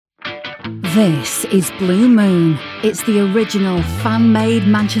This is Blue Moon. It's the original fan-made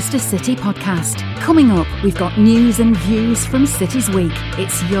Manchester City podcast. Coming up, we've got news and views from City's week.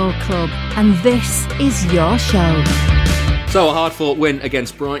 It's your club, and this is your show. So a hard-fought win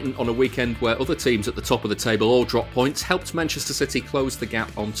against Brighton on a weekend where other teams at the top of the table all dropped points helped Manchester City close the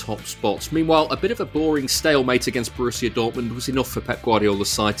gap on top spots. Meanwhile, a bit of a boring stalemate against Borussia Dortmund was enough for Pep Guardiola's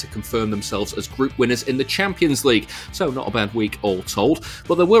side to confirm themselves as group winners in the Champions League. So not a bad week all told.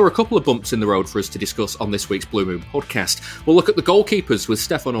 But there were a couple of bumps in the road for us to discuss on this week's Blue Moon podcast. We'll look at the goalkeepers with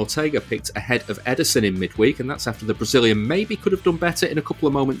Stefan Ortega picked ahead of Ederson in midweek, and that's after the Brazilian maybe could have done better in a couple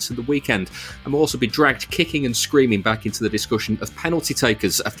of moments in the weekend. And we'll also be dragged kicking and screaming back into the discussion of penalty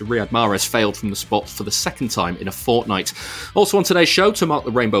takers after Riyad Mahrez failed from the spot for the second time in a fortnight. Also on today's show, to mark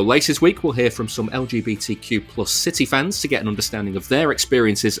the Rainbow Laces Week, we'll hear from some LGBTQ plus City fans to get an understanding of their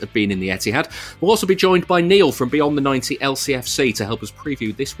experiences of being in the Etihad. We'll also be joined by Neil from Beyond the 90 LCFC to help us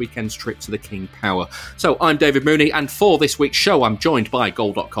preview this weekend's trip to the King Power. So I'm David Mooney, and for this week's show I'm joined by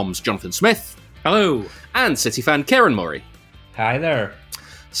Goal.com's Jonathan Smith. Hello. And City fan Kieran Murray. Hi there.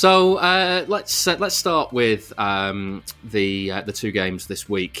 So let's start with the two games this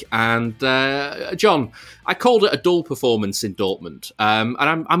week. And John, I called it a dull performance in Dortmund, and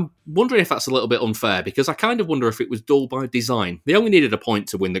I'm wondering if that's a little bit unfair, because I kind of wonder if it was dull by design. They only needed a point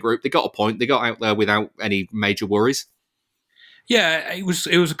to win the group. They got a point. They got out there without any major worries. Yeah, it was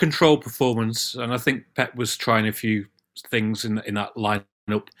a controlled performance, and I think Pep was trying a few things in that line.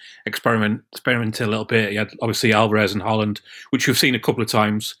 Experimented a little bit. He had obviously Alvarez and Haaland, which we've seen a couple of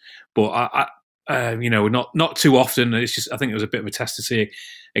times, but not too often. It's just, I think it was a bit of a test to see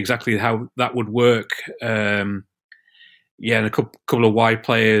exactly how that would work. And a couple of wide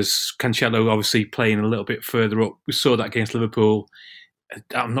players. Cancelo obviously playing a little bit further up. We saw that against Liverpool.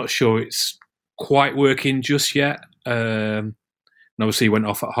 I'm not sure it's quite working just yet. And obviously he went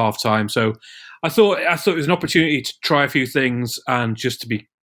off at half time. So I thought it was an opportunity to try a few things and just to be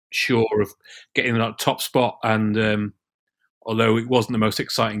sure of getting that top spot. And although it wasn't the most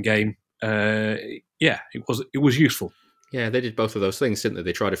exciting game, it was useful. Yeah, they did both of those things, didn't they?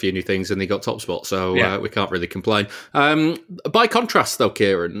 They tried a few new things and they got top spot, so we can't really complain. By contrast, though,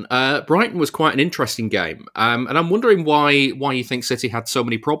 Kieran, Brighton was quite an interesting game, and I'm wondering why you think City had so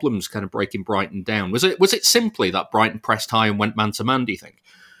many problems kind of breaking Brighton down. Was it simply that Brighton pressed high and went man-to-man, do you think?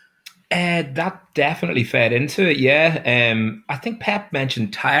 That definitely fed into it, yeah. I think Pep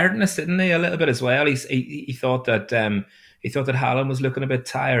mentioned tiredness, didn't he, a little bit as well. He thought that Haaland was looking a bit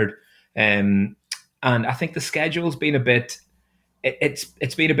tired, and I think the schedule's been a bit.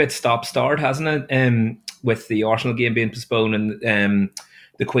 It's been a bit stop-start, hasn't it? With the Arsenal game being postponed and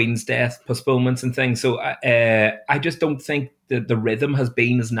the Queen's death postponements and things. So I just don't think that the rhythm has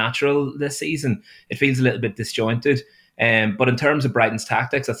been as natural this season. It feels a little bit disjointed. But in terms of Brighton's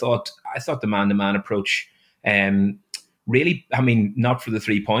tactics, I thought the man-to-man approach really, I mean, not for the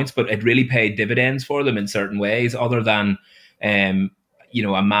 3 points, but it really paid dividends for them in certain ways, other than a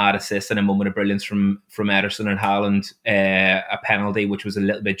mad assist and a moment of brilliance from Ederson and Haaland, a penalty which was a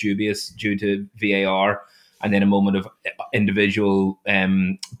little bit dubious due to VAR, and then a moment of individual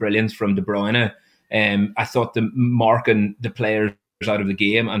brilliance from De Bruyne. I thought the marking the players out of the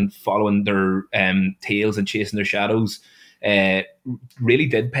game and following their tails and chasing their shadows really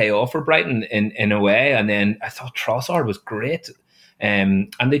did pay off for Brighton in a way. And then I thought Trossard was great,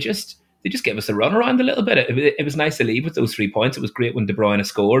 and they just gave us a run around a little bit. It was nice to leave with those 3 points. It was great when De Bruyne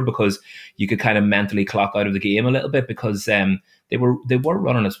scored, because you could kind of mentally clock out of the game a little bit, because they were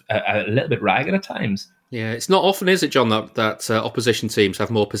running us a little bit ragged at times. Yeah, it's not often, is it, John, that opposition teams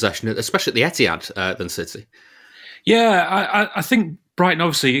have more possession, especially at the Etihad, than City? Yeah, I think Brighton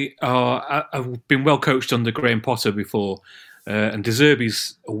obviously have been well coached under Graham Potter before, and De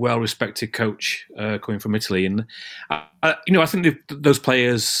Zerbi's a well-respected coach coming from Italy, and I think those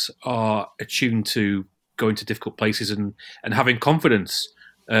players are attuned to going to difficult places and having confidence.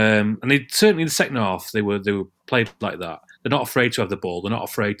 And they certainly in the second half they were played like that. They're not afraid to have the ball. They're not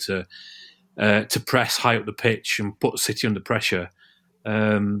afraid to press high up the pitch and put City under pressure.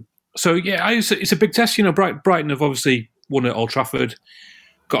 So yeah, it's a big test. Brighton have obviously won at Old Trafford,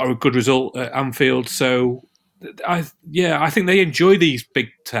 got a good result at Anfield. So I think they enjoy these big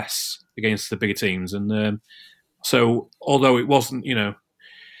tests against the bigger teams. And so although it wasn't, it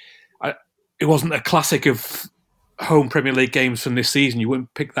wasn't a classic of home Premier League games from this season, you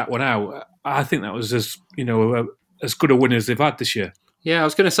wouldn't pick that one out. I think that was as good a win as they've had this year. Yeah, I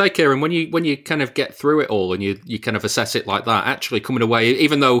was going to say, Kieran, when you kind of get through it all and you kind of assess it like that, actually coming away,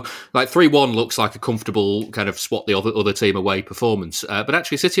 even though like 3-1 looks like a comfortable kind of swat the other team away performance, but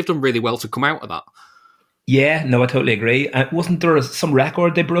actually City have done really well to come out of that. Yeah, no, I totally agree. Wasn't there some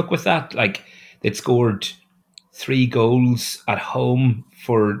record they broke with that? Like they'd scored 3 goals at home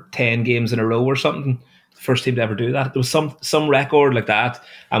for 10 games in a row or something. First team to ever do that. There was some record like that.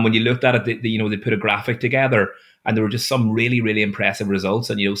 And when you looked at it, they put a graphic together, and there were just some really, really impressive results,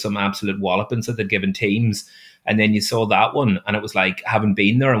 and some absolute wallopings that they'd given teams. And then you saw that one, and it was like, having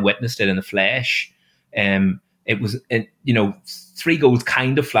been there and witnessed it in the flesh, it was 3 goals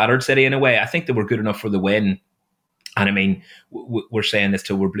kind of flattered City in a way. I think they were good enough for the win. And I mean, we're saying this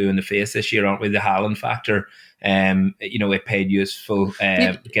till we're blue in the face this year, aren't we? The Haaland factor, it paid useful.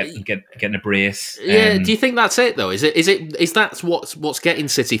 Getting a brace. Yeah. Do you think that's it though? Is that what's getting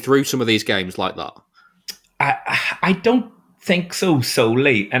City through some of these games like that? I don't think so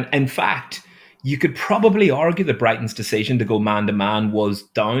solely. And in fact, you could probably argue that Brighton's decision to go man to man was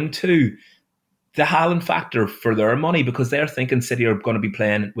down to the Haaland factor for their money, because they're thinking City are going to be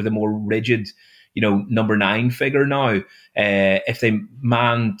playing with a more rigid, number 9 figure now. If they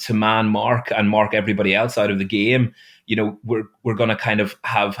man to man mark everybody else out of the game, we're going to kind of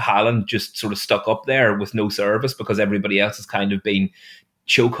have Haaland just sort of stuck up there with no service, because everybody else has kind of been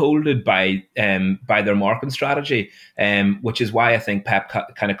chokeholded by their marking strategy, which is why I think Pep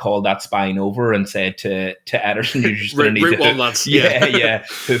kind of called that spine over and said to Ederson, "You're just going to need to lads.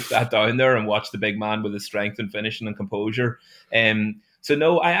 hoof that down there and watch the big man with his strength and finishing and composure." So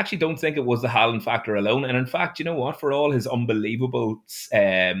no, I actually don't think it was the Haaland factor alone. And in fact, you know what? For all his unbelievable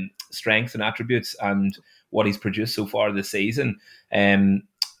strengths and attributes and what he's produced so far this season,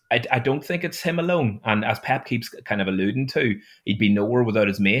 I don't think it's him alone. And as Pep keeps kind of alluding to, he'd be nowhere without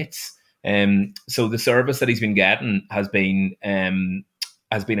his mates. So the service that he's been getting has been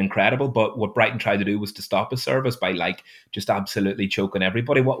incredible. But what Brighton tried to do was to stop his service by just absolutely choking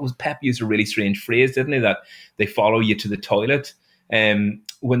everybody. What was Pep used a really strange phrase, didn't he? That they follow you to the toilet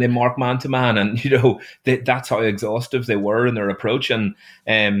when they mark man to man, and that's how exhaustive they were in their approach. And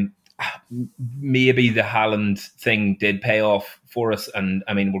maybe the Haaland thing did pay off for us, and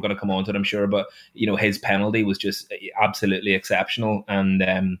I mean, we're going to come on to it, I'm sure, but his penalty was just absolutely exceptional. And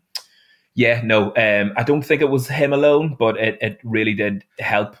I don't think it was him alone, but it really did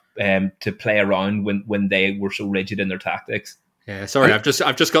help to play around when they were so rigid in their tactics. Yeah, sorry, I've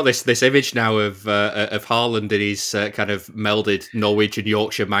just got this image now of Haaland in his kind of melded Norwich and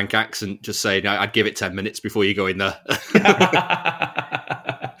Yorkshire Manc accent, just saying, "I'd give it 10 minutes before you go in there."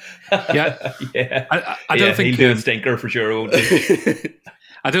 Yeah. I don't think he'll do a stinker for sure, won't he?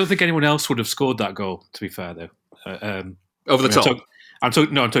 I don't think anyone else would have scored that goal, to be fair, though. Over the top. I'm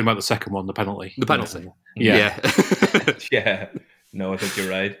talking about the second one, the penalty. The penalty. Yeah. Yeah. No, I think you're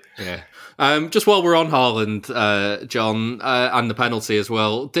right. Yeah. Just while we're on Haaland, John, and the penalty as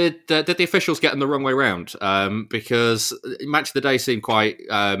well, did the officials get him the wrong way round? Because Match of the Day seemed quite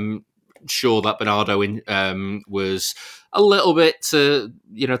sure that Bernardo was a little bit to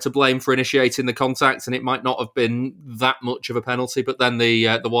blame for initiating the contact, and it might not have been that much of a penalty. But then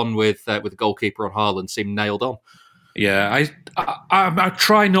the one with the goalkeeper on Haaland seemed nailed on. Yeah, I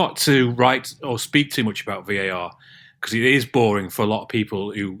try not to write or speak too much about VAR, because it is boring for a lot of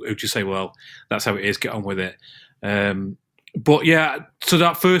people who just say, well, that's how it is, get on with it. But yeah, so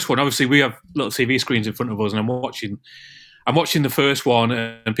that first one, obviously we have little TV screens in front of us, and I'm watching the first one,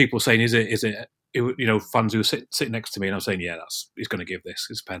 and people are saying, is it fans who are sitting next to me, and I'm saying, yeah, he's going to give this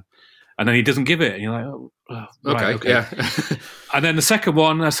his pen. And then he doesn't give it, and you're like, oh right, okay. Yeah. And then the second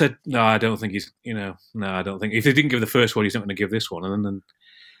one, I said, no, I don't think I don't think, if he didn't give the first one, he's not going to give this one. And then,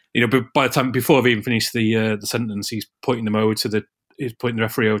 but by the time, before I've even finished the sentence, he's pointing the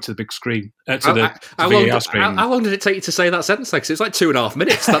referee over to the big screen, to the VAR screen. How long did it take you to say that sentence? Like, 'cause it was like 2.5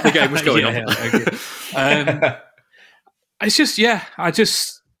 minutes that the game was going on. It's just,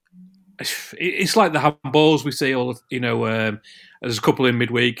 it's like the handballs we see all, there's a couple in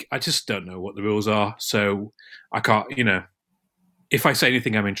midweek. I just don't know what the rules are, so I can't, if I say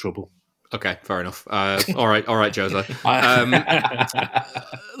anything, I'm in trouble. Okay, fair enough. All right, Jose.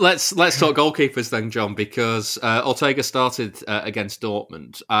 Let's talk goalkeepers then, John, because Ortega started against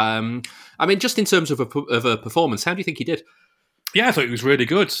Dortmund. I mean, just in terms of a performance, how do you think he did? Yeah, I thought he was really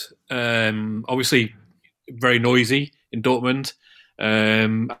good. Obviously, very noisy in Dortmund,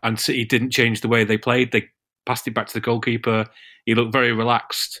 and City didn't change the way they played. They passed it back to the goalkeeper. He looked very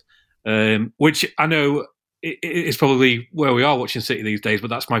relaxed, which I know it's probably where we are watching City these days, but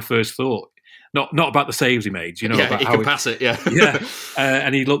that's my first thought. Not about the saves he made, about he how he pass it, yeah. Yeah.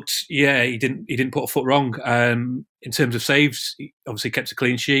 And he looked, he didn't put a foot wrong. In terms of saves, he obviously kept a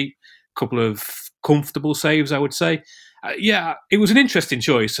clean sheet, a couple of comfortable saves, I would say. It was an interesting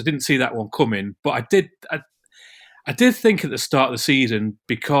choice. I didn't see that one coming, but I did think at the start of the season,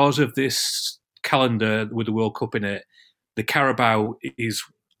 because of this calendar with the World Cup in it, the Carabao is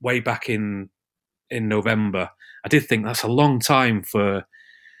way back in November. I did think that's a long time for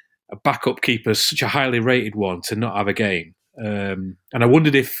a backup keeper, such a highly rated one, to not have a game. And I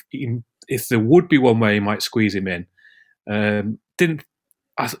wondered if there would be one way he might squeeze him in.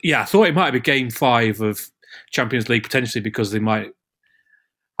 I thought it might be Game 5 of Champions League potentially, because they might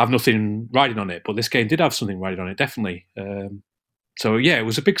have nothing riding on it. But this game did have something riding on it, definitely. So it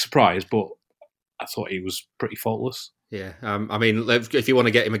was a big surprise, but I thought he was pretty faultless. Yeah, I mean, if you want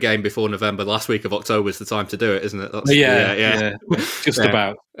to get him a game before November, the last week of October is the time to do it, isn't it? Yeah, just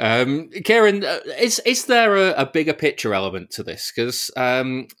about. Kieran, is there a bigger picture element to this? Because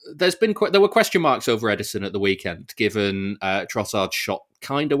there were question marks over Ederson at the weekend, given Trossard's shot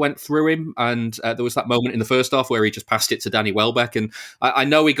kind of went through him, and there was that moment in the first half where he just passed it to Danny Welbeck, and I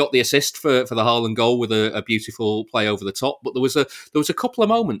know he got the assist for the Haaland goal with a beautiful play over the top, but there was a couple of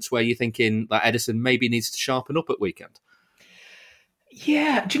moments where you're thinking that Ederson maybe needs to sharpen up at weekend.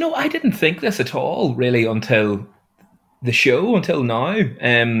 Yeah, do you know, I didn't think this at all really until the show, until now.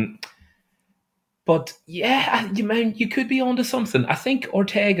 But yeah, you could be onto something. I think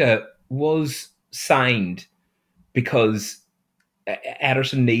Ortega was signed because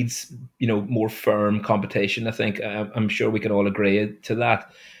Ederson needs, more firm competition. I think I'm sure we can all agree to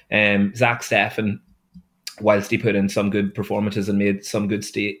that. Zach Steffen, whilst he put in some good performances and made some good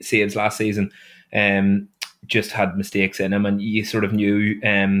saves last season, just had mistakes in him, and you sort of knew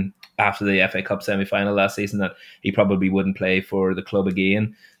after the FA Cup semi-final last season that he probably wouldn't play for the club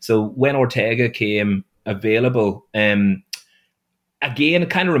again. So when Ortega came available, again, it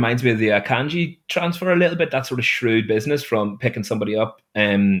kind of reminds me of the Akanji transfer a little bit, that sort of shrewd business from picking somebody up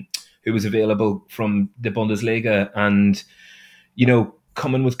who was available from the Bundesliga and,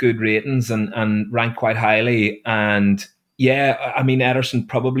 coming with good ratings and ranked quite highly. And yeah, I mean, Ederson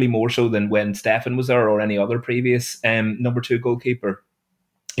probably more so than when Steffen was there or any other previous number 2 goalkeeper.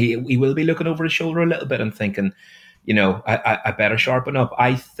 He will be looking over his shoulder a little bit and thinking, I better sharpen up.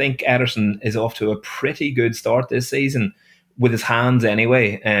 I think Ederson is off to a pretty good start this season with his hands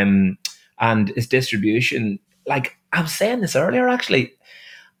anyway, and his distribution. Like I was saying this earlier, actually,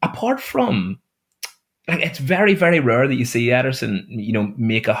 apart from, it's very, very rare that you see Ederson,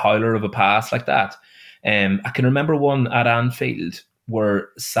 make a howler of a pass like that. I can remember one at Anfield where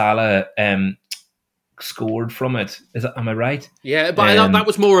Salah scored from it. Am I right? Yeah, but that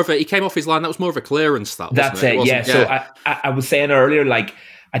was more of he came off his line. That was more of a clearance. That's it. Yeah. So I was saying earlier,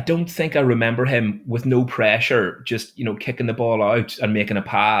 I don't think I remember him with no pressure, just kicking the ball out and making a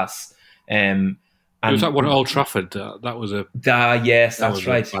pass. It was that one at Old Trafford. That was a yes, that's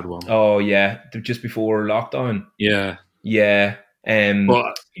right. Bad one. Oh yeah, just before lockdown. Yeah. But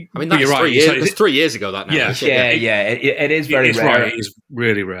I mean, that's right. It's 3 years ago. That now. Yeah. It is very rare. Right. It is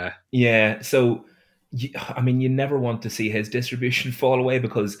really rare. Yeah. So, I mean, you never want to see his distribution fall away,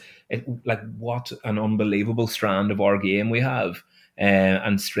 because what an unbelievable strand of our game we have,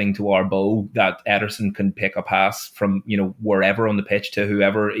 and string to our bow that Ederson can pick a pass from wherever on the pitch to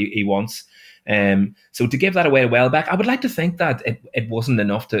whoever he wants. So to give that away to Welbeck, I would like to think that it wasn't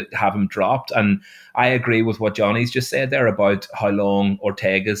enough to have him dropped. And I agree with what Johnny's just said there about how long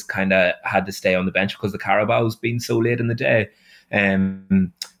Ortega's kind of had to stay on the bench because the Carabao's been so late in the day.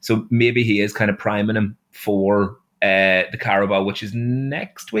 So maybe he is kind of priming him for the Carabao, which is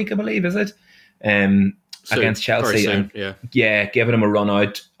next week, I believe, is it? Against Chelsea. Soon, yeah, giving him a run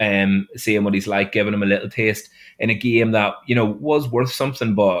out, seeing what he's like, giving him a little taste in a game that, was worth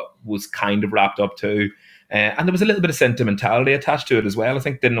something, but was kind of wrapped up too. And there was a little bit of sentimentality attached to it as well. I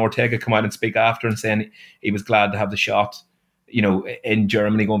think didn't Ortega come out and speak after and saying he was glad to have the shot, in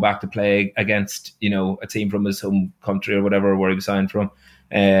Germany, going back to play against, a team from his home country or whatever, where he was signed from.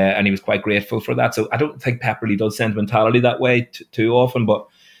 And he was quite grateful for that. So I don't think Pep really does sentimentality that way too often, but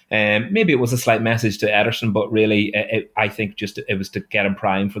maybe it was a slight message to Ederson, but really, I think just it was to get him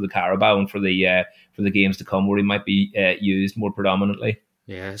primed for the Carabao and for the games to come, where he might be used more predominantly.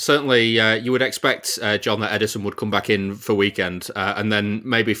 Yeah, certainly you would expect, John, that Ederson would come back in for weekend, and then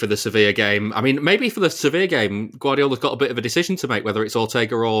maybe for the Sevilla game. I mean, maybe for the Sevilla game, Guardiola's got a bit of a decision to make, whether it's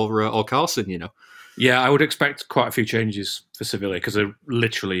Ortega or Carson, Yeah, I would expect quite a few changes for Sevilla, because there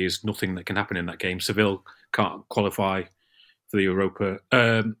literally is nothing that can happen in that game. Seville can't qualify for the Europa.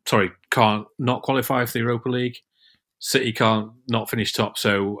 Can't not qualify for the Europa League. City can't not finish top.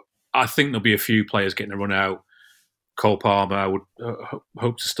 So I think there'll be a few players getting a run out. Cole Palmer, I would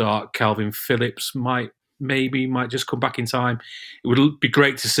hope to start. Calvin Phillips might just come back in time. It would be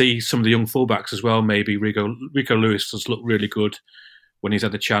great to see some of the young fullbacks as well. Maybe Rico Lewis has looked really good when he's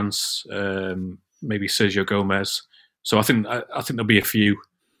had the chance. Maybe Sergio Gomez. So I think there'll be a few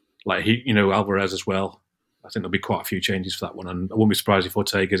like Alvarez as well. I think there'll be quite a few changes for that one, and I wouldn't be surprised if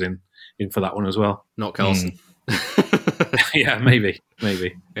Ortega's in for that one as well. Not Carlson. Yeah, maybe.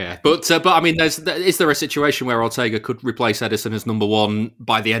 Yeah, but I mean, is there a situation where Ortega could replace Edison as number one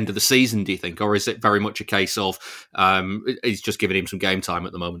by the end of the season, do you think? Or is it very much a case of he's just giving him some game time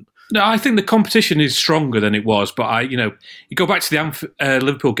at the moment? No, I think the competition is stronger than it was. But you go back to the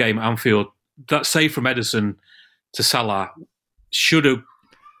Liverpool game at Anfield, that save from Edison to Salah should have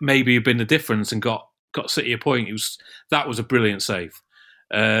maybe been the difference and got City a point. That was a brilliant save.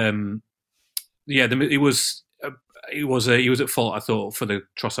 He was at fault, I thought, for the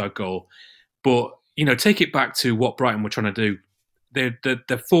Trossard goal. But take it back to what Brighton were trying to do.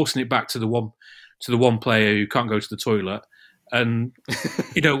 They're forcing it back to the one player who can't go to the toilet. And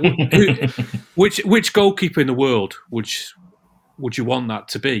which goalkeeper in the world would you want that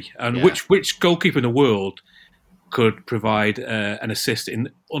to be? And which goalkeeper in the world could provide an assist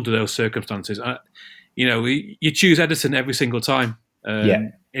under those circumstances? You choose Edison every single time,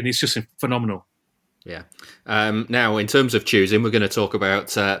 and it's just phenomenal. Yeah. Now, in terms of choosing, we're going to talk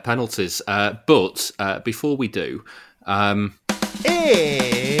about penalties. But before we do, it's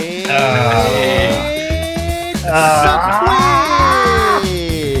a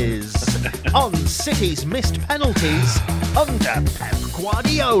quiz on City's missed penalties under Pep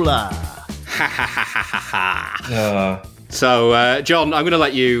Guardiola. So, John, I'm going to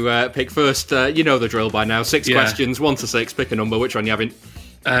let you pick first. You know the drill by now. 6 questions, 1 to 6. Pick a number. Which one you having?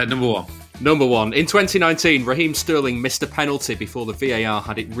 Number 1. Number 1. In 2019, Raheem Sterling missed a penalty before the VAR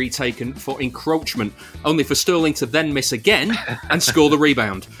had it retaken for encroachment, only for Sterling to then miss again and score the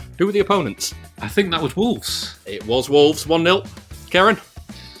rebound. Who were the opponents? I think that was Wolves. It was Wolves. 1-0. Karen?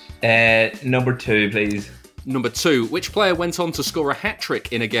 Number 2, please. Number 2. Which player went on to score a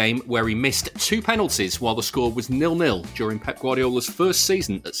hat-trick in a game where he missed 2 penalties while the score was 0-0 during Pep Guardiola's first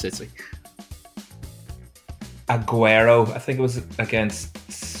season at City? Aguero. I think it was against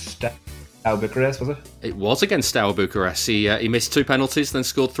Steaua Bucharest, was it? It was against Steaua Bucharest. He missed 2 penalties, then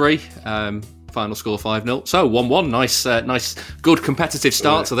scored 3. Final score 5-0. So 1-1. Nice, good competitive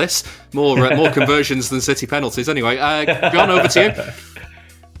start to this. More conversions than City penalties. Anyway, John, over to you.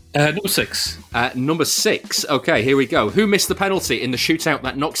 Number 6. Number 6. Okay, here we go. Who missed the penalty in the shootout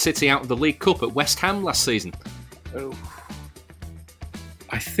that knocked City out of the League Cup at West Ham last season? Oh.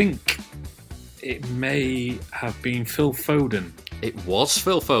 I think it may have been Phil Foden. It was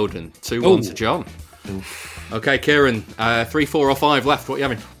Phil Foden. 2-1 to John. Oof. Okay, Kieran. 3, 4 or 5 left. What are you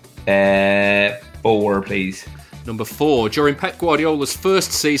having? 4, please. Number 4. During Pep Guardiola's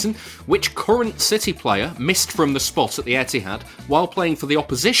first season, which current City player missed from the spot at the Etihad while playing for the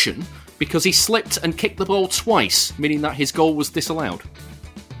opposition because he slipped and kicked the ball twice, meaning that his goal was disallowed?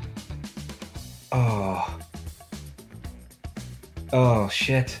 Oh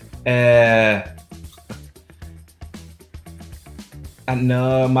shit. No,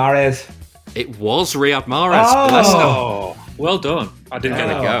 Mahrez. It was Riyad Mahrez. Oh, well done. I didn't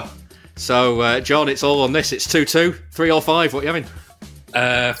get it. Go. So, John, it's all on this. It's 2-2. 3 or 5. What are you having?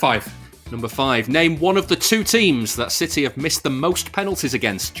 5. Number 5. Name one of the 2 teams that City have missed the most penalties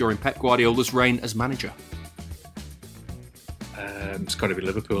against during Pep Guardiola's reign as manager. It's got to be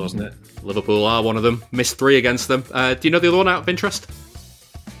Liverpool, hasn't it? Liverpool are one of them. Missed 3 against them. Do you know the other one out of interest?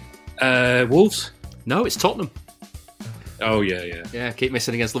 Wolves? No, it's Tottenham. Oh, yeah. Yeah, keep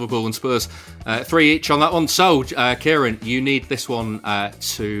missing against Liverpool and Spurs. 3 each on that one. So, Kieran, you need this one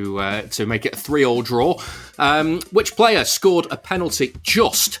to make it a 3-3 draw. Which player scored a penalty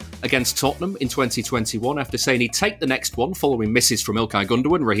just against Tottenham in 2021 after saying he'd take the next one following misses from Ilkay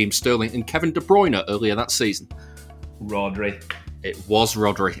Gundogan, Raheem Sterling and Kevin De Bruyne earlier that season? Rodri. It was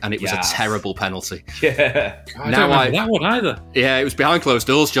Rodri, and it was a terrible penalty. Yeah. I don't remember that one either. Yeah, it was behind closed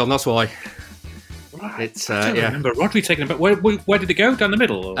doors, John, that's why. It's I don't remember Rodri taking it, but where did it go? Down the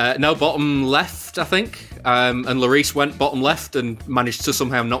middle? No, bottom left, I think. And Lloris went bottom left and managed to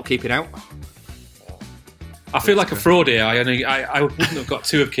somehow not keep it out. I feel like a fraud here. I wouldn't have got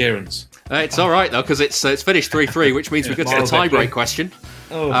 2 of Kieran's. It's all right though, because it's finished 3-3, which means we go to the tie-break question.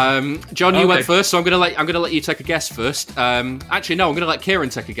 John, you went first, so I'm going to let you take a guess first. Actually, no, I'm going to let Kieran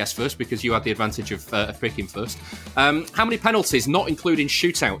take a guess first because you had the advantage of picking first. How many penalties, not including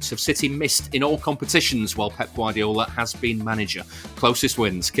shootouts, have City missed in all competitions while Pep Guardiola has been manager? Closest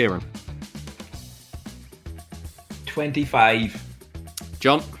wins, Kieran. 25.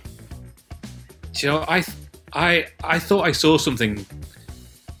 John. Do you know, I thought I saw something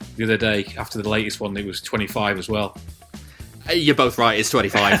the other day after the latest one. It was 25 as well. You're both right, it's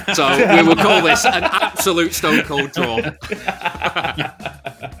 25. So we will call this an absolute stone cold draw.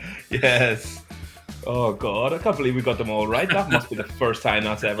 Yes. Oh God, I can't believe we got them all right. That must be the first time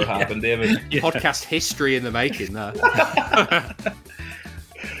that's ever happened, David. Podcast history in the making there.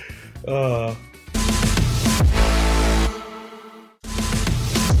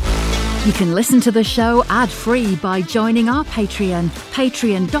 You can listen to the show ad-free by joining our Patreon,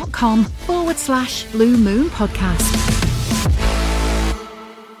 patreon.com/Blue Moon Podcast.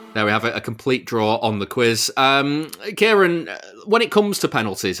 There we have it, a complete draw on the quiz. Kieran, when it comes to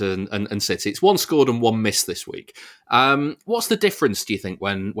penalties and City, it's one scored and one missed this week. What's the difference, do you think,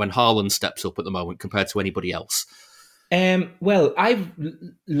 when Haaland steps up at the moment compared to anybody else? Well, I've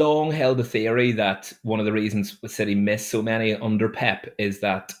long held the theory that one of the reasons City miss so many under Pep is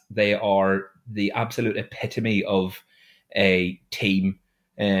that they are the absolute epitome of a team.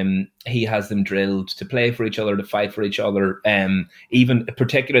 He has them drilled to play for each other, to fight for each other. Even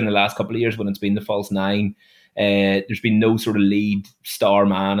particularly in the last couple of years when it's been the false nine, there's been no sort of lead star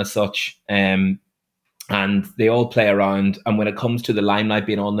man as such. And they all play around. And when it comes to the limelight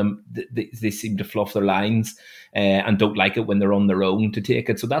being on them, they seem to fluff their lines and don't like it when they're on their own to take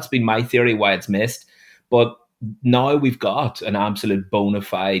it. So that's been my theory why it's missed. But now we've got an absolute bona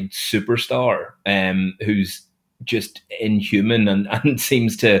fide superstar who's just inhuman and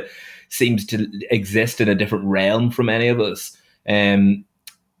seems to exist in a different realm from any of us.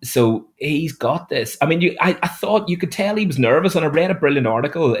 So he's got this. I mean, I thought you could tell he was nervous, and I read a brilliant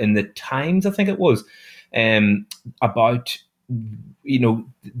article in the Times, I think it was, about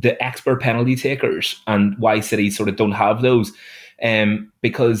the expert penalty takers and why City sort of don't have those.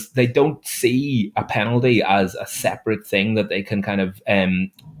 Because they don't see a penalty as a separate thing that they can kind of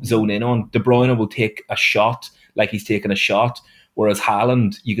zone in on. De Bruyne will take a shot like he's taking a shot, whereas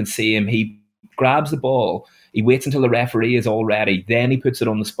Haaland, you can see him, he grabs the ball, he waits until the referee is all ready, then he puts it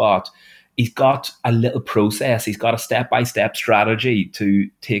on the spot. He's got a little process, he's got a step-by-step strategy to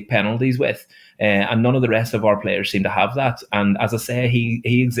take penalties with, and none of the rest of our players seem to have that. And as I say,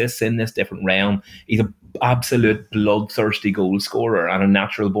 he exists in this different realm. He's an absolute bloodthirsty goal scorer and a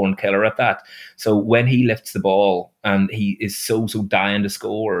natural born killer at that. So when he lifts the ball and he is so dying to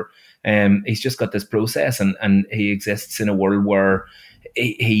score, he's just got this process, and he exists in a world where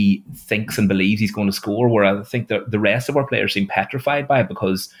he thinks and believes he's going to score, where I think that the rest of our players seem petrified by it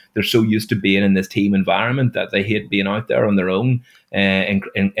because they're so used to being in this team environment that they hate being out there on their own and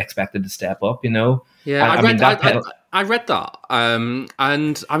expected to step up, Yeah, I read that.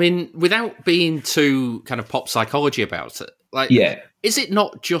 And I mean, without being too kind of pop psychology about it, is it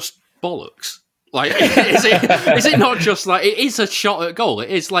not just bollocks? Like, is it not just like it is a shot at goal? It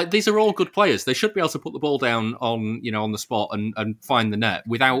is like these are all good players. They should be able to put the ball down on the spot and find the net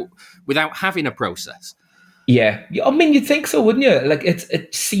without having a process. Yeah, I mean, you'd think so, wouldn't you? Like,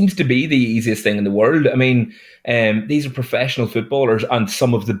 it seems to be the easiest thing in the world. I mean, these are professional footballers and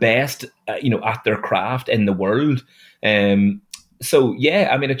some of the best, at their craft in the world. So yeah,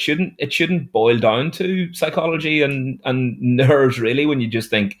 I mean, it shouldn't boil down to psychology and nerves really. When you just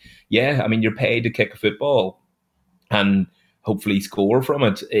think, yeah, I mean, you're paid to kick a football and hopefully score from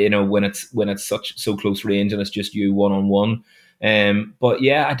it. When it's so close range and it's just you 1-on-1. But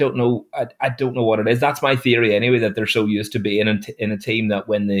yeah, I don't know. I don't know what it is. That's my theory anyway. That they're so used to being in a team that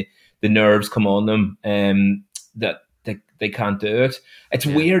when the nerves come on them, that they can't do it. It's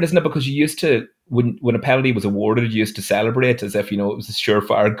weird, isn't it? Because you used to. When a penalty was awarded, you used to celebrate as if it was a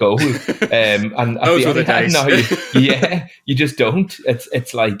surefire goal. And those were the days. Now, you just don't.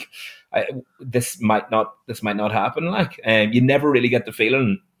 It's like this might not happen. Like you never really get the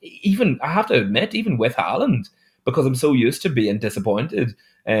feeling. Even I have to admit, even with Haaland, because I'm so used to being disappointed.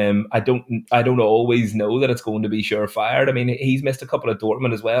 I don't always know that it's going to be surefire. I mean, he's missed a couple of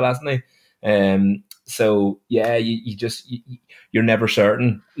Dortmund as well, hasn't he? So yeah, you're never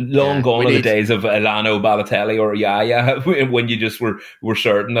certain. Long gone are the days of Elano, Balotelli, or Yaya when you just were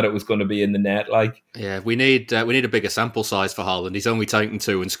certain that it was going to be in the net. Like, yeah, we need a bigger sample size for Haaland. He's only taken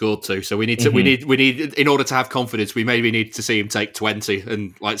 2 and scored 2, so we need to we need in order to have confidence, we maybe need to see him take 20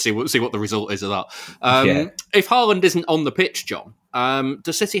 and like see what the result is of that. If Haaland isn't on the pitch, John,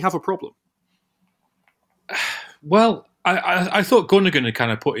 does City have a problem? Well, I thought Gundogan had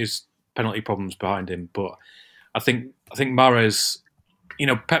kind of put his penalty problems behind him, but I think Mahrez,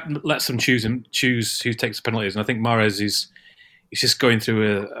 Pep lets them choose who takes the penalties, and I think Mahrez is just going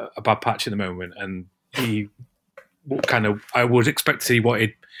through a bad patch at the moment, and I would expect to see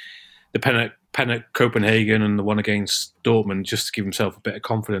the pen at Copenhagen and the one against Dortmund just to give himself a bit of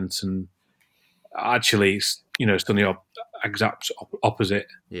confidence, and actually it's done the exact opposite.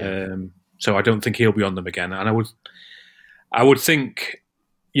 Yeah. So I don't think he'll be on them again, and I would think.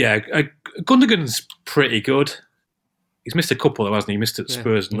 Yeah, Gundogan's pretty good. He's missed a couple, though, hasn't he? He missed at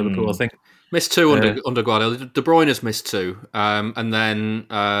Spurs and Liverpool, I think. Missed two under Guardiola. De Bruyne has missed two, and then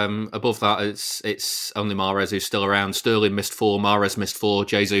above that, it's only Mahrez who's still around. Sterling missed 4, Mahrez missed 4,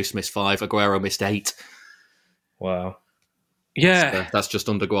 Jesus missed 5, Aguero missed 8. Wow. Yeah, that's just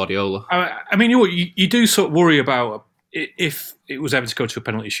under Guardiola. I mean, you do sort of worry about if it was ever to go to a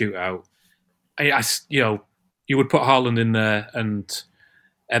penalty shootout. You would put Haaland in there and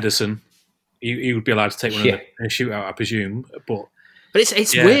Ederson. He would be allowed to take one in a shootout, I presume. But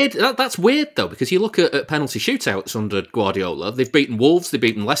it's weird. That's weird though, because you look at penalty shootouts under Guardiola. They've beaten Wolves, they've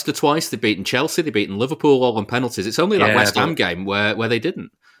beaten Leicester twice, they've beaten Chelsea, they've beaten Liverpool all on penalties. It's only that West Ham game where they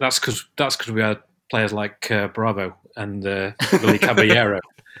didn't. That's because we had players like Bravo and Willy Caballero.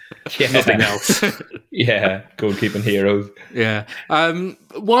 Nothing else. Goalkeeping heroes. Yeah.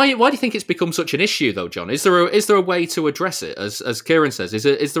 Why do you think it's become such an issue, though, John? Is there a way to address it? As Kieran says,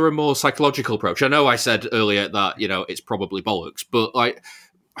 is there a more psychological approach? I know I said earlier that it's probably bollocks, but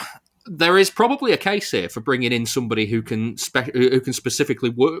there is probably a case here for bringing in somebody who can specifically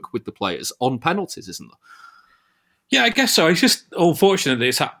work with the players on penalties, isn't there? Yeah, I guess so. It's just unfortunate that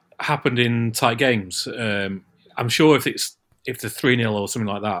it's happened in tight games. I'm sure if they're 3-0 or something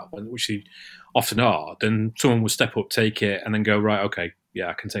like that, which they often are, then someone would step up, take it, and then go, right, okay, yeah,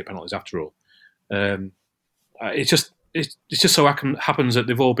 I can take penalties after all. It's just so happens that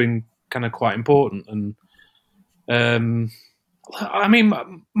they've all been kind of quite important. And I mean,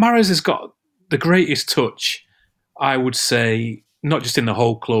 Mahrez has got the greatest touch, I would say, not just in the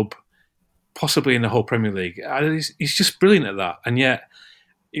whole club, possibly in the whole Premier League. He's just brilliant at that. And yet,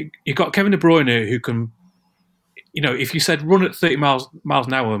 you've got Kevin De Bruyne who can, if you said run at 30 miles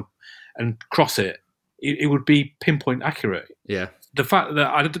an hour and cross it, it would be pinpoint accurate. Yeah. The fact that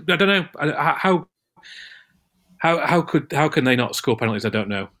I don't know how can they not score penalties? I don't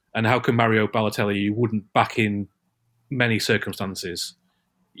know. And how can Mario Balotelli, you wouldn't back in many circumstances,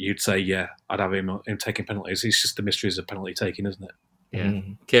 you'd say, yeah, I'd have him taking penalties. It's just the mysteries of penalty taking, isn't it? Yeah,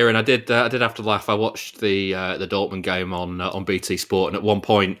 Kieran, I did have to laugh. I watched the Dortmund game on BT Sport, and at one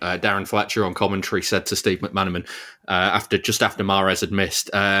point, Darren Fletcher on commentary said to Steve McManaman after Mahrez had missed,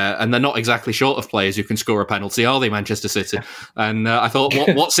 and they're not exactly short of players who can score a penalty, are they, Manchester City? And I thought,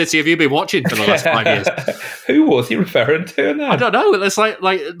 what City have you been watching for the last 5 years? Who was he referring to now? I don't know. It's like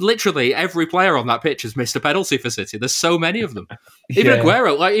literally every player on that pitch has missed a penalty for City. There's so many of them. Even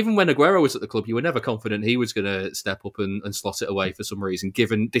Aguero, even when Aguero was at the club, you were never confident he was going to step up and slot it away for some reason,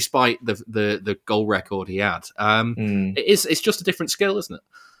 despite the goal record he had. It's just a different skill, isn't it?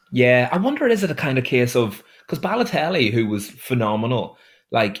 Yeah, I wonder, is it a kind of case of, because Balotelli, who was phenomenal,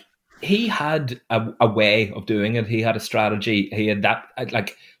 like he had a way of doing it. He had a strategy. He had that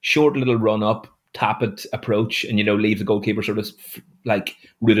like short little run up, tap it approach, and leave the goalkeeper sort of like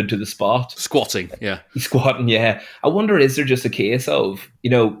rooted to the spot. Squatting. Yeah. I wonder, is there just a case of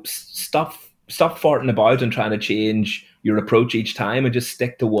stop farting about and trying to change your approach each time and just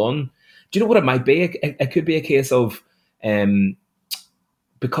stick to one? Do you know what it might be? It could be a case of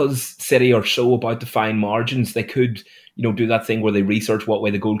because City are so about the fine margins, they could do that thing where they research what way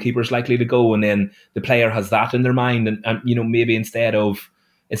the goalkeeper is likely to go, and then the player has that in their mind, and maybe instead of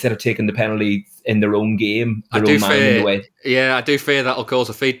taking the penalty in their own game, I do fear that'll cause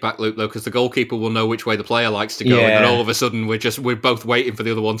a feedback loop though, because the goalkeeper will know which way the player likes to go, and then all of a sudden we're both waiting for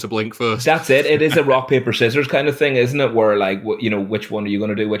the other one to blink first. That's it. It is a rock paper scissors kind of thing, isn't it? Where like which one are you going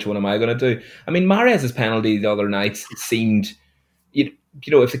to do? Which one am I going to do? I mean, Mahrez's penalty the other night seemed.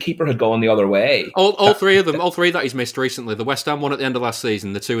 If the keeper had gone the other way... All three that he's missed recently, the West Ham one at the end of last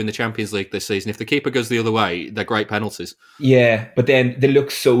season, the 2 in the Champions League this season, if the keeper goes the other way, they're great penalties. Yeah, but then they look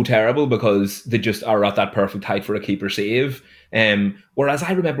so terrible because they just are at that perfect height for a keeper save. Whereas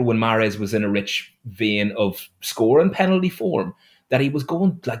I remember when Mahrez was in a rich vein of scoring penalty form, that he was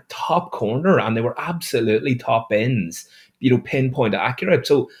going like top corner and they were absolutely top bins, pinpoint accurate.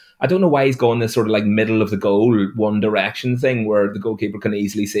 So I don't know why he's going this sort of like middle of the goal, one direction thing where the goalkeeper can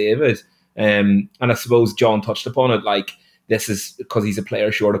easily save it. And I suppose John touched upon it, like this is because he's a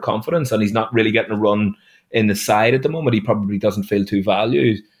player short of confidence and he's not really getting a run in the side at the moment. He probably doesn't feel too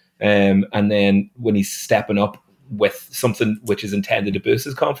valued. And then when he's stepping up with something which is intended to boost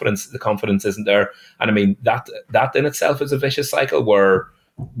his confidence, the confidence isn't there. And I mean, that in itself is a vicious cycle where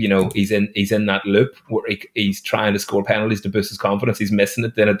he's in that loop where he's trying to score penalties to boost his confidence. He's missing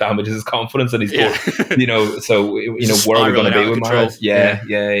it, then it damages his confidence, and he's where are we going to be with Mahrez?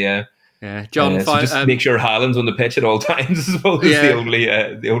 Yeah. John, so just make sure Haaland's on the pitch at all times, I suppose, is the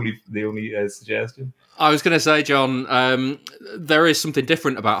only suggestion. I was going to say, John, there is something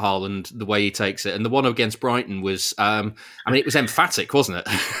different about Haaland, the way he takes it, and the one against Brighton was, it was emphatic, wasn't it?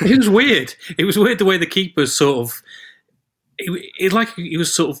 It was weird. It was weird the way the keepers sort of he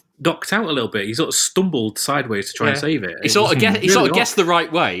was sort of knocked out a little bit. He sort of stumbled sideways to try and save it. He sort of guessed the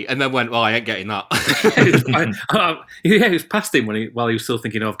right way and then went, "Well, I ain't getting that." It was past him while he was still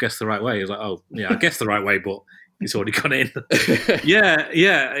thinking, "I've guessed the right way." He was like, "Oh, yeah, I guessed the right way, but he's already gone in."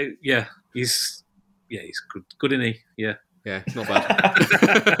 Yeah. He's good, isn't he? Yeah. Yeah, not bad.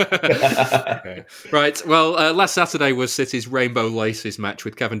 Okay. Right, well, last Saturday was City's Rainbow Laces match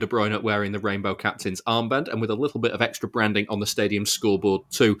with Kevin De Bruyne wearing the Rainbow captain's armband and with a little bit of extra branding on the stadium scoreboard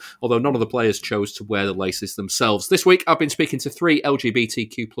too, although none of the players chose to wear the laces themselves. This week, I've been speaking to 3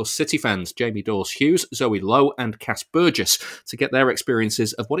 LGBTQ plus City fans, Jamie Dawes-Hughes, Zoe Lowe and Cass Burgess, to get their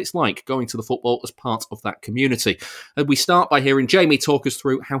experiences of what it's like going to the football as part of that community. And we start by hearing Jamie talk us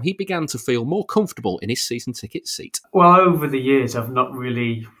through how he began to feel more comfortable in his season ticket seat. Well, over the years, I've never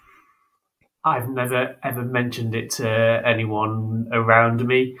ever mentioned it to anyone around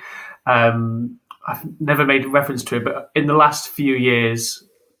me. I've never made reference to it, but in the last few years,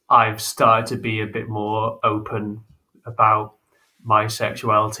 I've started to be a bit more open about my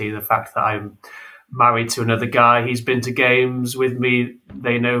sexuality, the fact that I'm married to another guy. He's been to games with me.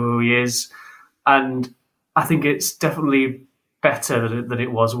 They know who he is. And I think it's definitely better than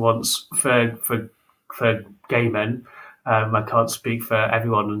it was once for gay men. I can't speak for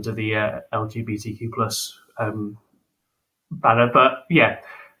everyone under the LGBTQ plus banner, but yeah,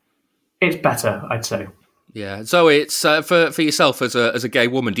 it's better, I'd say. Yeah. So it's for yourself as a gay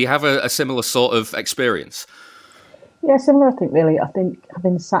woman. Do you have a similar sort of experience? Yeah, similar. I think really. I think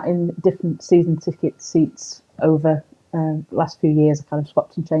having sat in different season ticket seats over the last few years, I kind of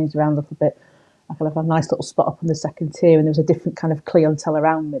swapped and changed around a little bit. I kind of had a nice little spot up on the second tier, and there was a different kind of clientele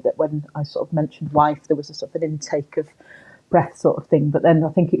around me that when I sort of mentioned wife, there was a sort of an intake of breath sort of thing. But then I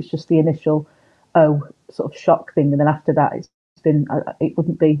think it was just the initial, sort of shock thing. And then after that, it's been, it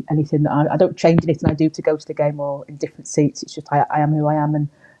wouldn't be anything that I don't change anything I do to go to the game or in different seats. It's just I am who I am. And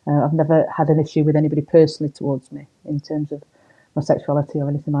I've never had an issue with anybody personally towards me in terms of my sexuality or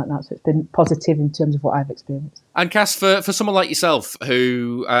anything like that. So it's been positive in terms of what I've experienced. And Cass, for someone like yourself,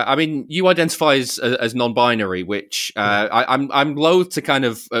 who you identify as non-binary, which I'm loath to kind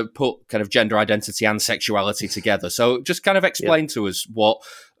of put kind of gender identity and sexuality together. So just kind of explain to us what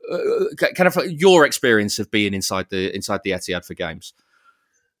kind of your experience of being inside the Etihad for games.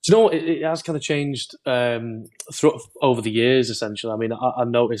 Do you know what? It has kind of changed over the years. Essentially, I mean, I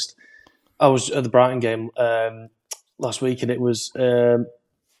noticed I was at the Brighton game last week, and it was a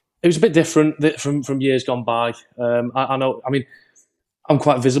bit different from years gone by. I know. I mean, I'm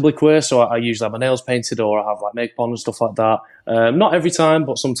quite visibly queer, so I usually have my nails painted or I have like makeup on and stuff like that. Not every time,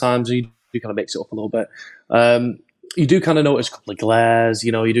 but sometimes you do kind of mix it up a little bit. You do kind of notice a couple of glares,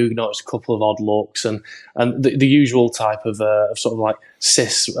 you do notice a couple of odd looks, and the usual type of sort of like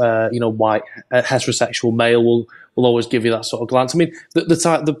cis, white heterosexual male will always give you that sort of glance. I mean,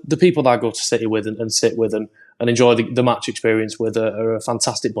 the people that I go to City with and sit with and enjoy the match experience with are a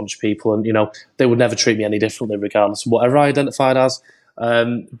fantastic bunch of people, and they would never treat me any differently regardless of whatever I identified as.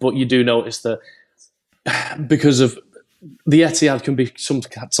 But you do notice that because of the Etihad can be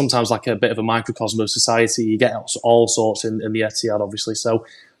sometimes like a bit of a microcosm of society. You get all sorts in the Etihad, obviously. So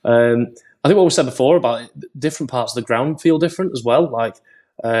I think what we said before about it, different parts of the ground feel different as well. Like,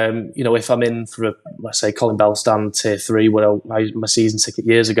 if I'm in for let's say Colin Bell stand tier 3, where my season ticket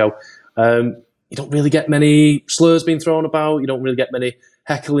years ago, you don't really get many slurs being thrown about. You don't really get many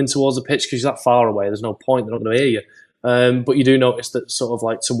heckling towards the pitch because you're that far away. There's no point. They're not going to hear you. But you do notice that sort of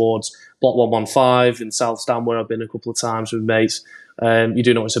like towards Block 115 in South Stand, where I've been a couple of times with mates, you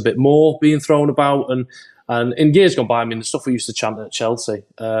do notice a bit more being thrown about. And in years gone by, I mean, the stuff we used to chant at Chelsea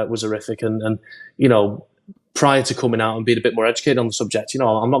was horrific. And prior to coming out and being a bit more educated on the subject,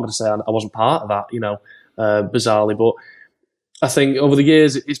 I'm not going to say I wasn't part of that, bizarrely. But I think over the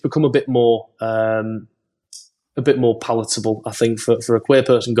years, it's become a bit more palatable, I think, for a queer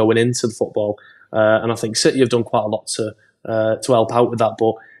person going into the football. And I think City have done quite a lot to help out with that.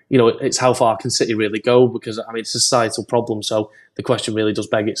 But, it's how far can City really go? Because, I mean, it's a societal problem. So the question really does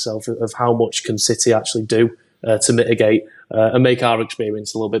beg itself of how much can City actually do to mitigate and make our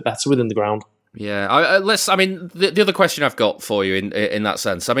experience a little bit better within the ground. Yeah, the other question I've got for you in that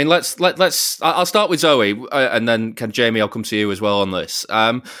sense. I mean, let's. I'll start with Zoe, and then Jamie, I'll come to you as well on this.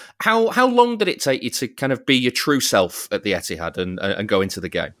 How long did it take you to kind of be your true self at the Etihad and go into the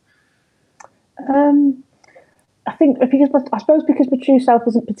game? I think because my true self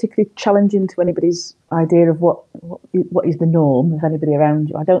isn't particularly challenging to anybody's idea of what is the norm of anybody around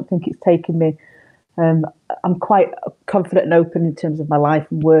you. I don't think it's taken me. I'm quite confident and open in terms of my life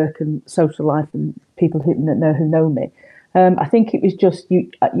and work and social life and people who know me. I think it was just you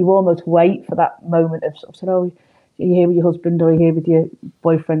almost wait for that moment of sort of saying, you're here with your husband or you're here with your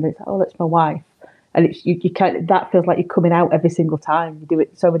boyfriend, and it's like, oh, that's my wife. And it's you kind that feels like you're coming out every single time. You do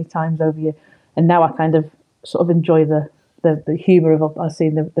it so many times over you. And now I kind of sort of enjoy the humour of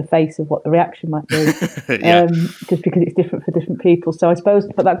seeing the face of what the reaction might be, just because it's different for different people. So I suppose,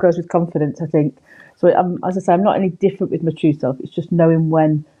 but that grows with confidence, I think. So as I say, I'm not any different with my true self. It's just knowing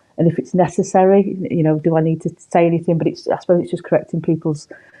when and if it's necessary. Do I need to say anything? But I suppose it's just correcting people's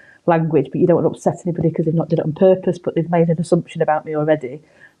language. But you don't want to upset anybody because they've not done it on purpose, but they've made an assumption about me already.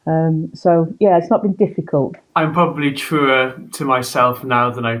 So yeah, it's not been difficult. I'm probably truer to myself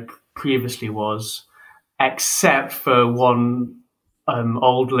now than I previously was, except for one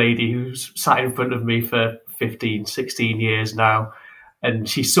old lady who's sat in front of me for 15, 16 years now. And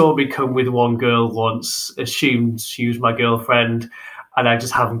she saw me come with one girl once, assumed she was my girlfriend, and I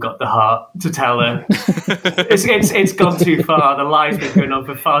just haven't got the heart to tell her. It's gone too far. The lie's been going on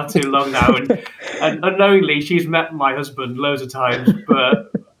for far too long now. And unknowingly, she's met my husband loads of times,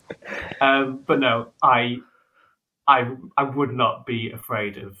 but no, I would not be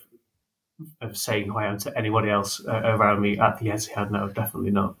afraid of saying who I am to anybody else around me at the Etihad. No,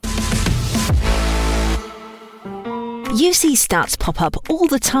 definitely not. You see stats pop up all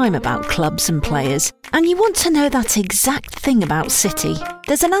the time about clubs and players, and you want to know that exact thing about City.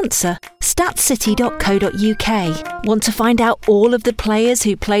 There's an answer. statscity.co.uk. Want to find out all of the players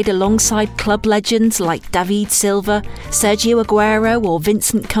who played alongside club legends like David Silva, Sergio Aguero or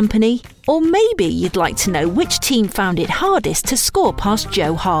Vincent Kompany? Or maybe you'd like to know which team found it hardest to score past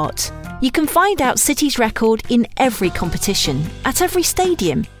Joe Hart. You can find out City's record in every competition, at every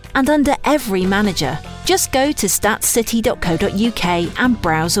stadium, and under every manager. Just go to statscity.co.uk and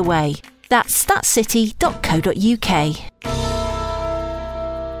browse away. That's statscity.co.uk.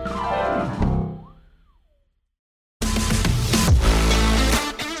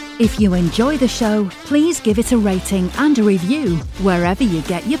 If you enjoy the show, please give it a rating and a review wherever you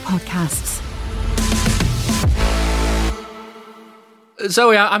get your podcasts.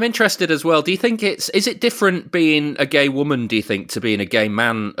 Zoe, I'm interested as well. Do you think is it different being a gay woman, do you think, to being a gay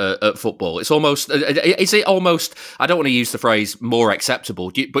man at football? Is it almost, I don't want to use the phrase more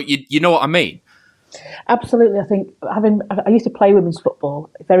acceptable, but you know what I mean? Absolutely. I think I used to play women's football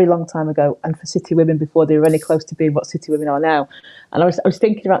a very long time ago, and for City women before they were any close to being what City women are now. And I was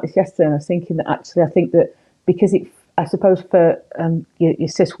thinking about this yesterday, and I was thinking that actually I think that because I suppose for your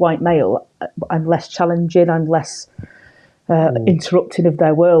cis white male, I'm less challenging, I'm less interrupting of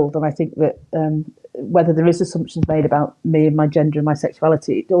their world, and I think that whether there is assumptions made about me and my gender and my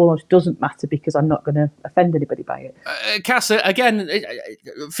sexuality, it almost doesn't matter because I'm not going to offend anybody by it. Cass, again,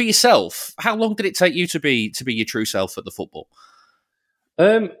 for yourself, how long did it take you to be your true self at the football?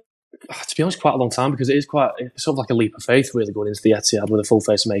 To be honest, quite a long time, because it's sort of like a leap of faith really going into the Etihad with a full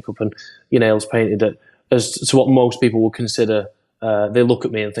face of makeup and your nails painted as to what most people would consider. They look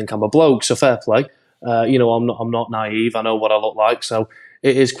at me and think I'm a bloke, so fair play. I'm not naive. I know what I look like, so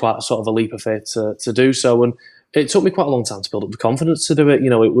it is quite a sort of a leap of faith to do so. And it took me quite a long time to build up the confidence to do it.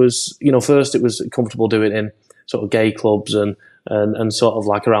 It was, first it was comfortable doing it in sort of gay clubs and sort of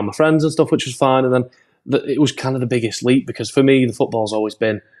like around my friends and stuff, which was fine. And then it was kind of the biggest leap, because for me, the football's always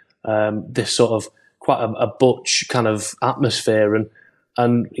been this sort of quite a butch kind of atmosphere.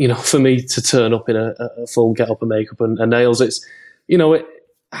 And for me to turn up in a full get up and makeup and nails,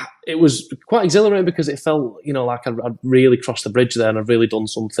 it was quite exhilarating, because it felt, like I'd really crossed the bridge there and I'd really done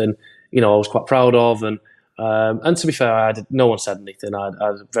something, I was quite proud of. And to be fair, no one said anything. I had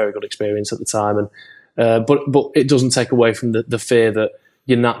a very good experience at the time. And but it doesn't take away from the fear that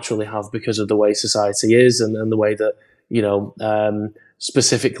you naturally have because of the way society is and the way that,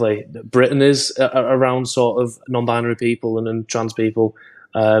 specifically Britain is around sort of non-binary people and trans people.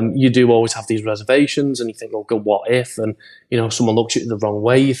 You do always have these reservations, and you think, oh God, what if? And someone looks at you the wrong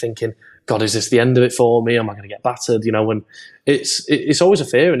way, you're thinking, God, is this the end of it for me? Am I going to get battered? And it's always a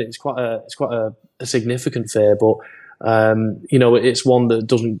fear, and it's quite a significant fear, but it's one that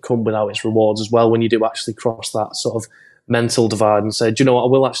doesn't come without its rewards as well. When you do actually cross that sort of mental divide and say, do you know what, I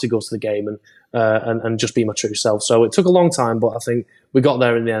will actually go to the game and just be my true self. So it took a long time, but I think we got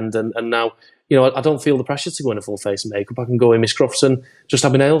there in the end, and now. I don't feel the pressure to go in a full face of makeup. I can go in Miss Crufts and just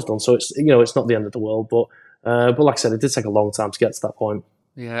have my nails done. So it's it's not the end of the world. But like I said, it did take a long time to get to that point.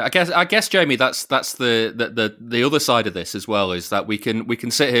 Yeah, I guess, Jamie, that's the other side of this as well, is that we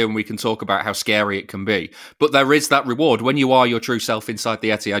can sit here and we can talk about how scary it can be, but there is that reward when you are your true self inside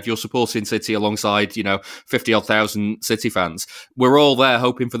the Etihad. You're supporting City alongside 50,000 City fans. We're all there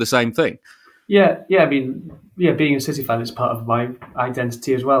hoping for the same thing. Yeah. I mean, being a City fan is part of my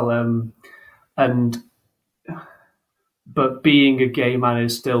identity as well. But being a gay man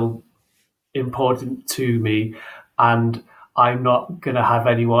is still important to me. and I'm not going to have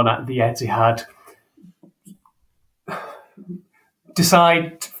anyone at the Etihad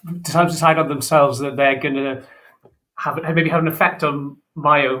decide on themselves that they're going to have an effect on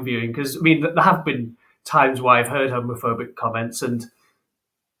my own viewing. Because, I mean, there have been times where I've heard homophobic comments, and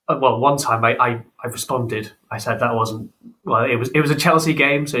one time I responded. I said that wasn't, well, it was a Chelsea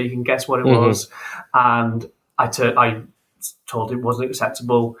game, so you can guess what it was, and I told it wasn't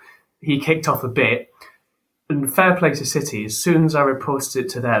acceptable. He kicked off a bit, and fair play to City. As soon as I reported it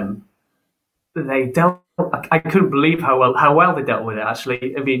to them, they dealt. I couldn't believe how well they dealt with it.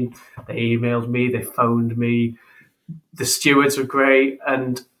 Actually, I mean, they emailed me, they phoned me. The stewards were great,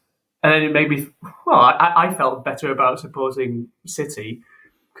 and then it made me. Well, I felt better about supporting City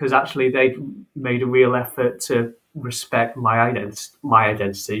because actually they made a real effort to respect my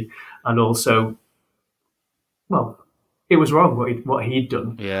identity, and also, well, it was wrong what he'd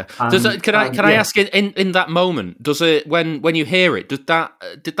done. Yeah. Can I ask in that moment? Does it when you hear it? Did that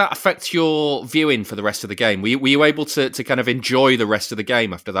affect your viewing for the rest of the game? Were you able to kind of enjoy the rest of the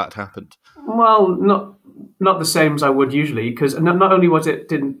game after that happened? Well, not the same as I would usually, because not only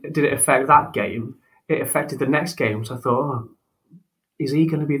did it affect that game, it affected the next game. So I thought, is he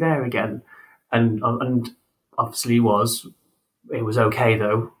going to be there again? And obviously he was. It was okay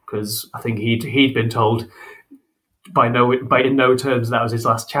though, because I think he'd been told in no terms that was his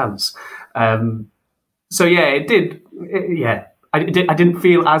last chance. So yeah, it did. I didn't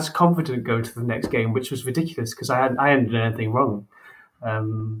feel as confident going to the next game, which was ridiculous because I hadn't done anything wrong.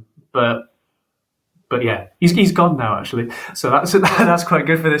 But yeah, he's gone now actually, so that's quite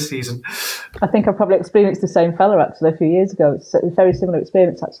good for this season. I think I probably experienced the same fella actually a few years ago. It's a very similar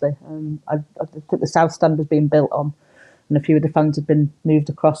experience actually. I think the South Stand was being built on, and a few of the fans had been moved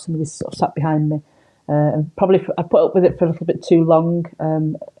across, and they sort of sat behind me. And probably I put up with it for a little bit too long.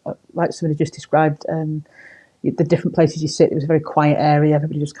 Like somebody just described, the different places you sit, it was a very quiet area.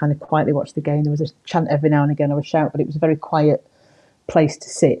 Everybody just kind of quietly watched the game. There was a chant every now and again or a shout, but it was a very quiet place to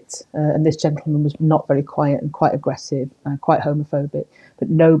sit. And this gentleman was not very quiet and quite aggressive and quite homophobic, but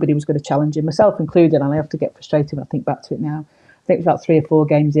nobody was going to challenge him, myself included. And I have to get frustrated when I think back to it now. I think it was about 3 or 4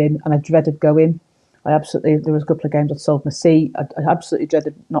 games in, and I dreaded going. There was a couple of games I'd sold my seat. I absolutely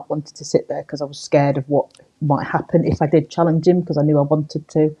dreaded not wanting to sit there because I was scared of what might happen if I did challenge him, because I knew I wanted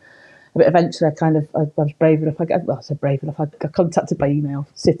to. But eventually I was brave enough. I got contacted by email,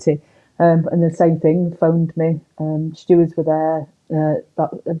 City, and the same thing, phoned me. Stewards were there,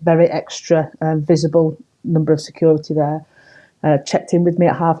 a very extra visible number of security there. Checked in with me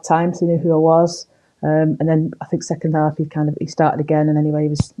at half time, so he knew who I was. And then I think second half he started again, and anyway he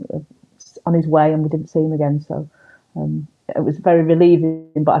was on his way, and we didn't see him again. So it was very relieving,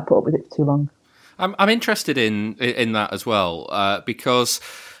 but I put up with it for too long. I'm interested in that as well, because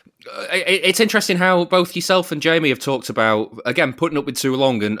it's interesting how both yourself and Jamie have talked about, again, putting up with too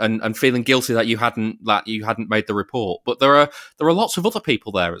long and feeling guilty that you hadn't made the report. But there are lots of other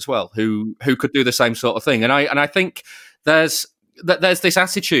people there as well who could do the same sort of thing, and I think there's this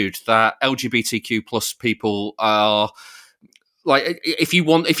attitude that LGBTQ plus people are. Like, if you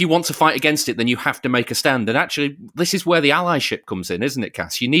want to fight against it, then you have to make a stand. And actually, this is where the allyship comes in, isn't it,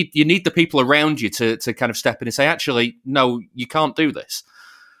 Cass? You need the people around you to kind of step in and say, actually, no, you can't do this.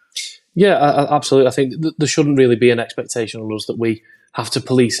 Yeah, absolutely. I think there shouldn't really be an expectation on us that we have to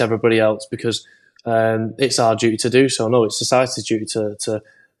police everybody else because it's our duty to do so. No, it's society's duty to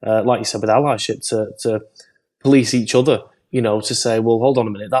like you said, with allyship, to police each other. You know, to say, well, hold on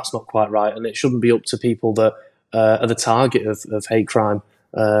a minute, that's not quite right, and it shouldn't be up to people that are the target of hate crime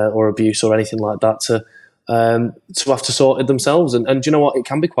or abuse or anything like that to have to sort it themselves. And do you know what? It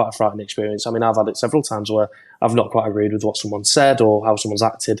can be quite a frightening experience. I mean, I've had it several times where I've not quite agreed with what someone said or how someone's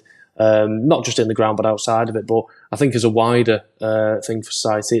acted, not just in the ground but outside of it. But I think as a wider thing for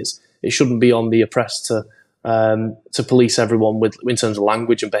society, it shouldn't be on the oppressed to police everyone in terms of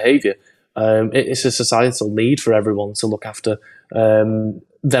language and behaviour. It's a societal need for everyone to look after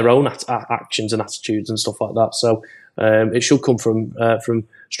their own actions and attitudes and stuff like that. So it should come from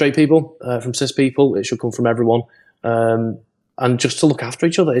straight people, from cis people. It should come from everyone, and just to look after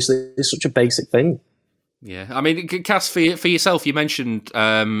each other. It's such a basic thing. Yeah, I mean, Cass, for yourself, you mentioned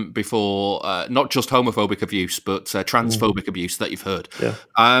before not just homophobic abuse, but transphobic abuse that you've heard. Yeah.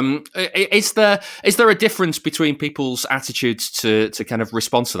 Is there a difference between people's attitudes to kind of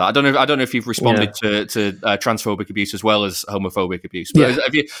respond to that? I don't know if you've responded to transphobic abuse as well as homophobic abuse, but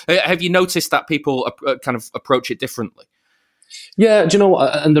have you noticed that people kind of approach it differently? Yeah, do you know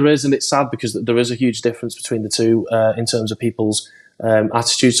what? And there is, and it's sad because there is a huge difference between the two in terms of people's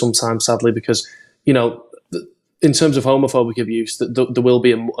attitudes sometimes, sadly, because, you know, in terms of homophobic abuse, there will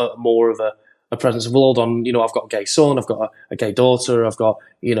be more of a presence of, well, hold on, I've got a gay son, I've got a gay daughter, I've got,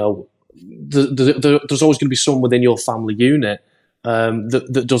 there's always going to be someone within your family unit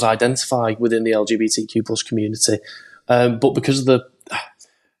that does identify within the LGBTQ plus community. But because there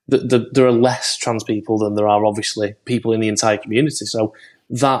are less trans people than there are obviously people in the entire community. So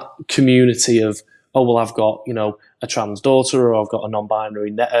that community of, oh, well, I've got, a trans daughter, or I've got a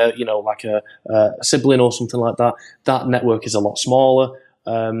non-binary, like a sibling or something like that, that network is a lot smaller.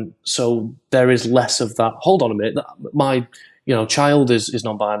 So there is less of that. Hold on a minute, my child is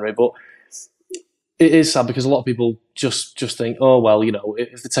non-binary, but it is sad because a lot of people just think, oh, well,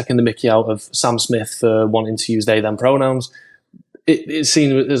 if they're taking the mickey out of Sam Smith for wanting to use they, them pronouns, it's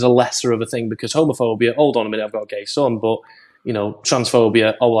seen as a lesser of a thing because homophobia, hold on a minute, I've got a gay son, but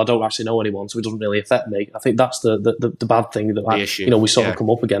transphobia, oh, well, I don't actually know anyone, so it doesn't really affect me. I think that's the bad thing that we sort of come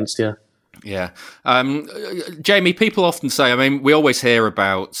up against, yeah. Yeah. Jamie, people often say, we always hear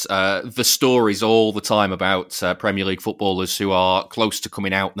about the stories all the time about Premier League footballers who are close to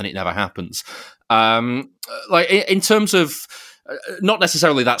coming out and then it never happens. In terms of, not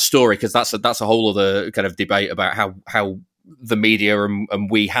necessarily that story, because that's a whole other kind of debate about how the media and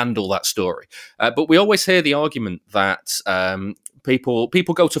we handle that story. But we always hear the argument that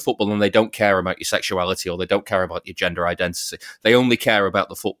people go to football and they don't care about your sexuality or they don't care about your gender identity. They only care about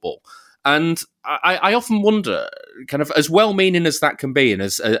the football. And I often wonder, kind of as well-meaning as that can be and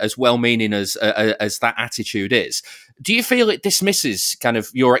as well-meaning as that attitude is, do you feel it dismisses kind of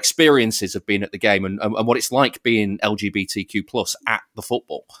your experiences of being at the game and what it's like being LGBTQ plus at the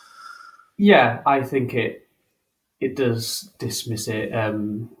football? Yeah, I think it does dismiss it,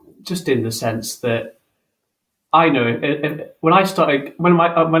 just in the sense that I know when I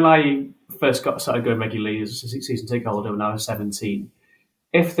first started going regularly as a season ticket holder when I was 17.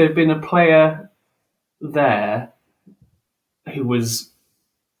 If there'd been a player there who was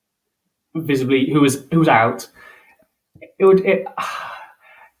out,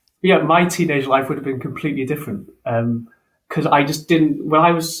 my teenage life would have been completely different. Because I just didn't. When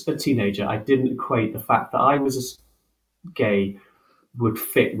I was a teenager, I didn't equate the fact that I was gay would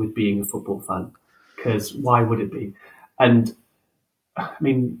fit with being a football fan. Because why would it be? And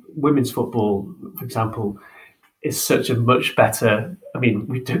women's football, for example, is such a much better.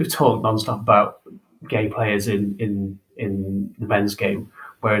 We do talk nonstop about gay players in the men's game,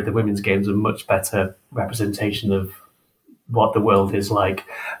 where the women's game is a much better representation of what the world is like.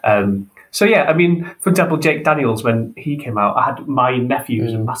 For example, Jake Daniels, when he came out, I had my nephew,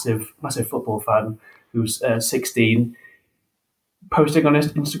 who's a massive football fan, who's 16, posting on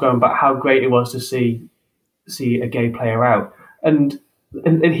his Instagram about how great it was to see a gay player out, and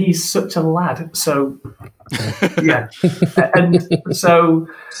he's such a lad. So yeah,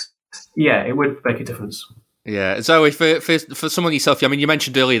 it would make a difference. Yeah, Zoe, for someone yourself, you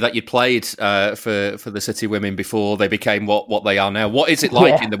mentioned earlier that you played for the City Women before they became what they are now. What is it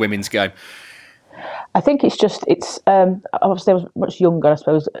like in the women's game? I think it's obviously I was much younger, I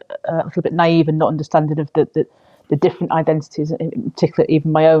suppose, a little bit naive and not understanding of the different identities, in particular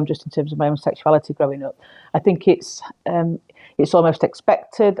even my own, just in terms of my own sexuality growing up. I think it's almost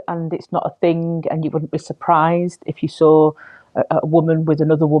expected and it's not a thing, and you wouldn't be surprised if you saw a woman with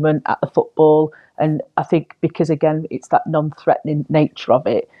another woman at the football. And I think because, again, it's that non-threatening nature of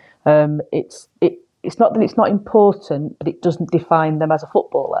it, it's not that it's not important, but it doesn't define them as a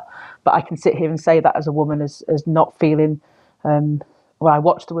footballer. But I can sit here and say that as a woman as not feeling... I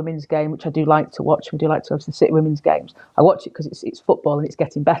watch the women's game, which I do like to watch. We do like to go to the City women's games. I watch it because it's football and it's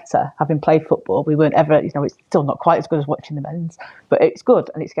getting better. Having played football, we weren't ever, it's still not quite as good as watching the men's, but it's good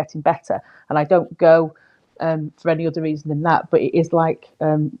and it's getting better. And I don't go for any other reason than that. But it is like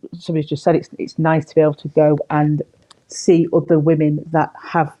somebody's just said, it's nice to be able to go and see other women that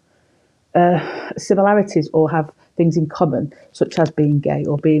have similarities or have things in common, such as being gay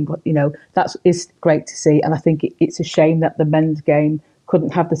or being, that is great to see. And I think it's a shame that the men's game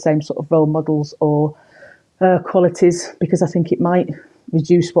couldn't have the same sort of role models or qualities, because I think it might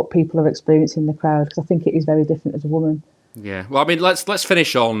reduce what people are experiencing in the crowd, because I think it is very different as a woman. Yeah, well, let's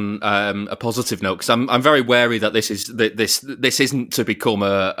finish on a positive note, because I'm very wary that this isn't to become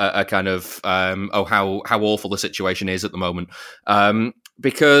a kind of how awful the situation is at the moment,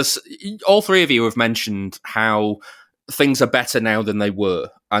 because all three of you have mentioned how things are better now than they were,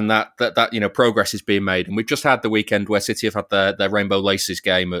 and that progress is being made. And we've just had the weekend where City have had their Rainbow Laces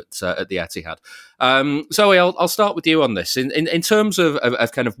game at the Etihad. Zoe, I'll start with you on this. In terms of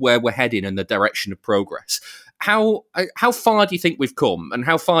kind of where we're heading and the direction of progress, how far do you think we've come, and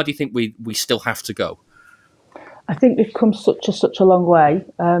how far do you think we still have to go? I think we've come such a long way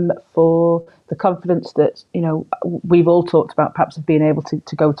for the confidence that, we've all talked about, perhaps of being able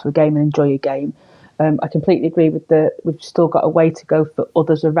to go to a game and enjoy a game. I completely agree with we've still got a way to go for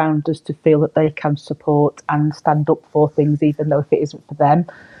others around us to feel that they can support and stand up for things, even though if it isn't for them,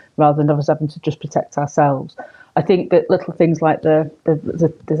 rather than us having to just protect ourselves. I think that little things like there's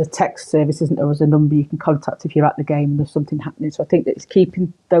a text service, isn't there? There's a number you can contact if you're at the game and there's something happening. So I think that it's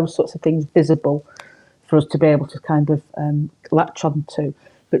keeping those sorts of things visible for us to be able to kind of latch on to,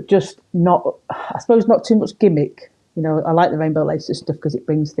 but just not too much gimmick. I like the Rainbow Laces stuff because it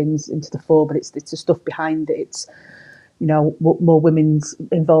brings things into the fore, but it's the stuff behind it. It's, more women's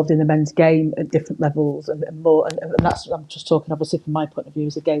involved in the men's game at different levels and more. And that's, I'm just talking obviously from my point of view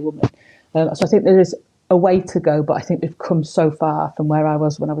as a gay woman. So I think there is a way to go, but I think we've come so far from where I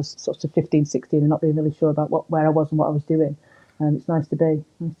was when I was sort of 15, 16 and not being really sure about where I was and what I was doing. It's nice to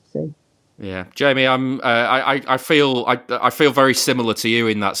see. Yeah, Jamie, I feel very similar to you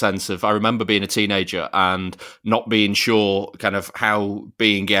in that sense of I remember being a teenager and not being sure kind of how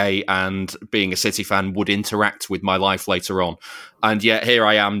being gay and being a City fan would interact with my life later on. And yet here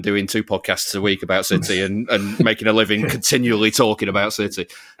I am doing 2 podcasts a week about City and making a living continually talking about City.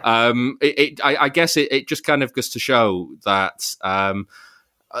 I guess it just kind of goes to show that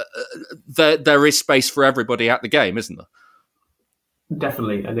there is space for everybody at the game, isn't there?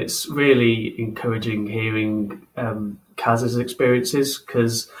 Definitely, and it's really encouraging hearing Kaz's experiences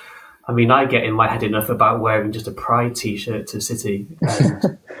because, I get in my head enough about wearing just a Pride T-shirt to City,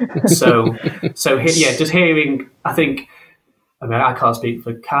 and so just hearing. I can't speak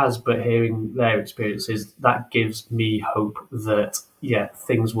for Kaz, but hearing their experiences, that gives me hope that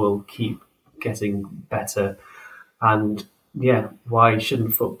things will keep getting better, and why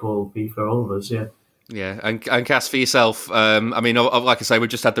shouldn't football be for all of us? Yeah, and Cass, for yourself, like I say, we've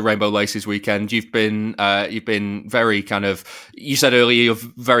just had the Rainbow Laces weekend. You've been very kind of. You said earlier you're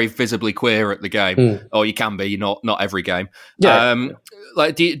very visibly queer at the game, or you can be. You're not every game. Yeah.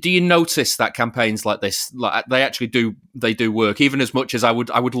 Do you notice that campaigns like this, like they actually do work, even as much as I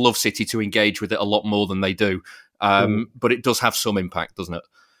would love City to engage with it a lot more than they do, but it does have some impact, doesn't it?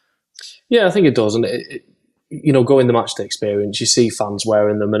 Yeah, I think it does, and going the matchday experience, you see fans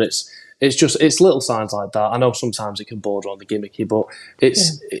wearing them, and it's little signs like that. I know sometimes it can border on the gimmicky, but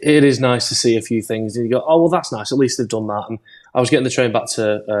it is nice to see a few things and you go, oh well, that's nice. At least they've done that. And I was getting the train back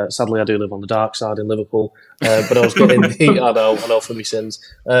to. Sadly, I do live on the dark side in Liverpool, but I was getting I know for my sins.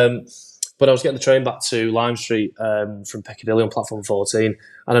 But I was getting the train back to Lime Street from Piccadilly on platform 14,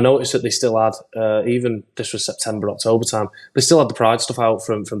 and I noticed that they still had even this was September, October time. They still had the Pride stuff out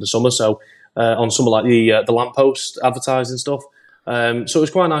from the summer. So on some of like the lamppost advertising stuff. So it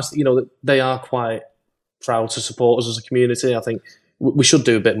was quite nice that they are quite proud to support us as a community. I think we should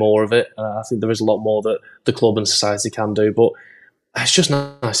do a bit more of it. I think there is a lot more that the club and society can do, but it's just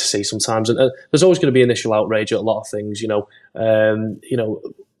nice to see sometimes. And there's always going to be initial outrage at a lot of things,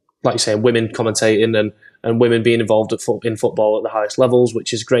 like you say, women commentating and women being involved in football at the highest levels,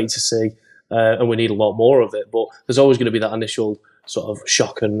 which is great to see, and we need a lot more of it. But there's always going to be that initial sort of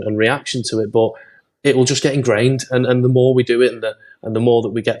shock and reaction to it, but it will just get ingrained, and the more we do it and the more that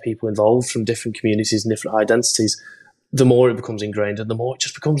we get people involved from different communities and different identities, the more it becomes ingrained and the more it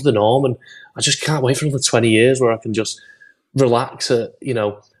just becomes the norm. And I just can't wait for another 20 years where I can just relax at,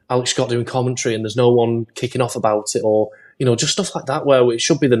 Alex Scott doing commentary and there's no one kicking off about it, or, just stuff like that where it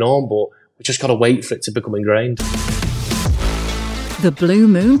should be the norm, but we just got to wait for it to become ingrained. The Blue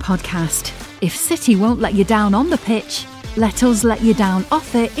Moon Podcast. If City won't let you down on the pitch, let us let you down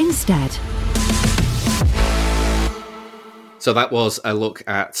off it instead. So that was a look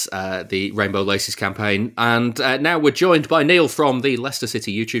at the Rainbow Laces campaign. And now we're joined by Neil from the Leicester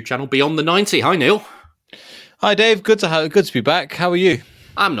City YouTube channel, Beyond the 90. Hi, Neil. Hi, Dave. Good to be back. How are you?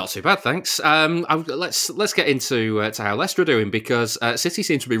 I'm not too bad, thanks. Let's get into how Leicester are doing, because City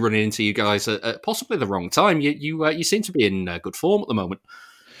seems to be running into you guys at possibly the wrong time. You seem to be in good form at the moment.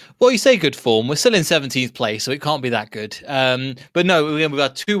 Well, you say good form. We're still in 17th place, so it can't be that good. But no, we've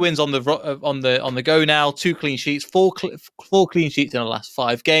had 2 wins on the go now, 2 clean sheets, 4 clean sheets in the last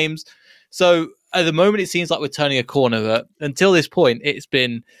 5 games. So at the moment, it seems like we're turning a corner. But until this point, it's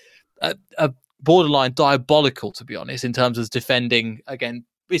been a borderline diabolical, to be honest, in terms of defending. Again,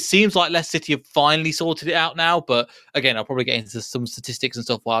 it seems like Leicester City have finally sorted it out now. But again, I'll probably get into some statistics and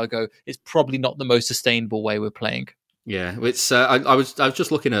stuff a while ago. It's probably not the most sustainable way we're playing. Yeah, it's. I was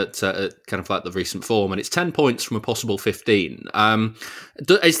just looking at kind of like the recent form, and it's 10 points from a possible 15.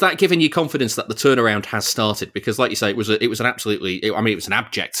 Is that giving you confidence that the turnaround has started? Because, like you say, it was an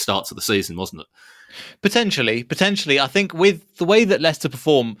abject start to the season, wasn't it? Potentially. I think with the way that Leicester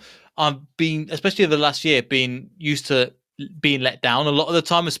perform, I've been, especially over the last year, been used to being let down a lot of the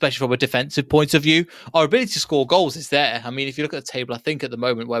time, especially from a defensive point of view. Our ability to score goals is there. I mean, if you look at the table, I think at the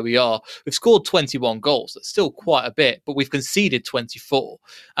moment where we are, we've scored 21 goals. That's still quite a bit, but we've conceded 24.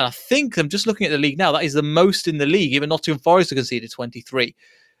 And I think I'm just looking at the league now, that is the most in the league. Even Nottingham Forest have conceded 23.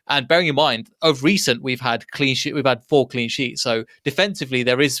 And bearing in mind, of recent, we've had 4 clean sheets. So defensively,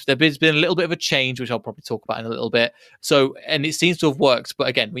 there's been a little bit of a change, which I'll probably talk about in a little bit. So, and it seems to have worked. But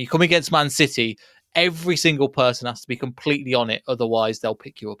again, when you come against Man City, every single person has to be completely on it. Otherwise, they'll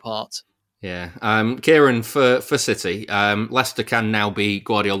pick you apart. Yeah. Kieran, for City, Leicester can now be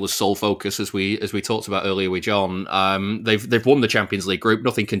Guardiola's sole focus, as we talked about earlier with John. They've won the Champions League group.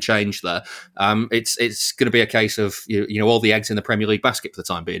 Nothing can change there. It's going to be a case of all the eggs in the Premier League basket for the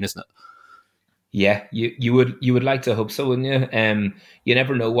time being, isn't it? Yeah, you would like to hope so, wouldn't you? You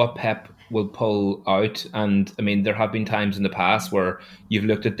never know what Pep will pull out, and I mean there have been times in the past where you've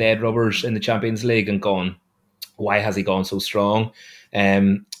looked at dead rubbers in the Champions League and gone, why has he gone so strong?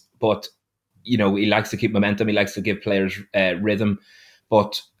 But he likes to keep momentum. He likes to give players rhythm.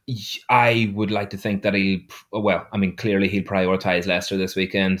 But I would like to think that clearly he'll prioritise Leicester this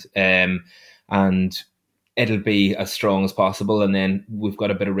weekend, and it'll be as strong as possible. And then we've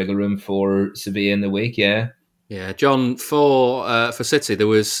got a bit of wriggle room for Sevilla in the week. Yeah, John, for City, there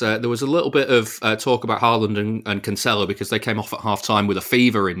was a little bit of talk about Haaland and Cancelo because they came off at half time with a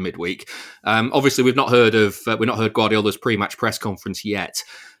fever in midweek. Obviously, we've not heard Guardiola's pre-match press conference yet.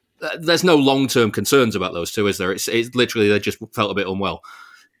 There's no long-term concerns about those two, is there? It's literally they just felt a bit unwell.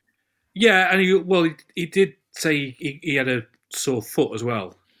 Yeah, and he did say he had a sore foot as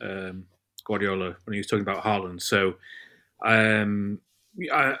well, Guardiola, when he was talking about Haaland. So I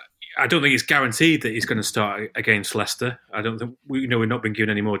don't think it's guaranteed that he's going to start against Leicester. I don't think we've not been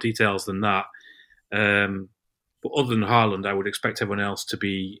given any more details than that. But other than Haaland, I would expect everyone else to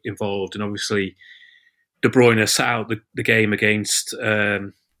be involved. And obviously, De Bruyne sat out the game against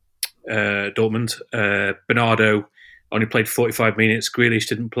Dortmund. Bernardo only played 45 minutes. Grealish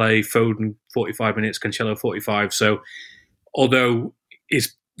didn't play. Foden 45 minutes. Cancelo 45. So although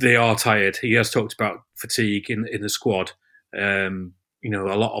they are tired, he has talked about fatigue in the squad. A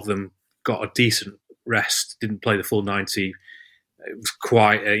lot of them got a decent rest, didn't play the full 90. It was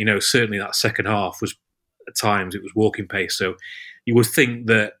quite, certainly that second half was, at times, it was walking pace. So you would think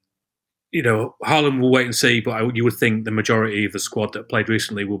that, Haaland will wait and see, but you would think the majority of the squad that played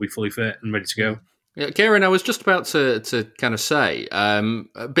recently will be fully fit and ready to go. Yeah, Kieran, I was just about to kind of say,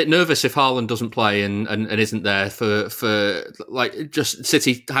 a bit nervous if Haaland doesn't play and isn't there for like just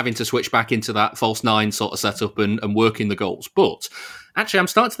City having to switch back into that false nine sort of setup and working the goals. But actually, I'm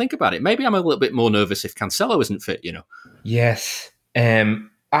starting to think about it. Maybe I'm a little bit more nervous if Cancelo isn't fit, Yes. I'd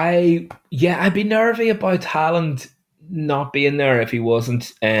be nervy about Haaland not being there if he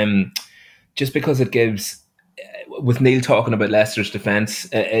wasn't, just because it gives... With Neil talking about Leicester's defence,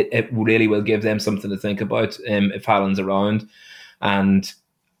 it really will give them something to think about if Haaland's around. And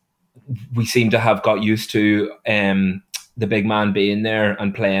we seem to have got used to the big man being there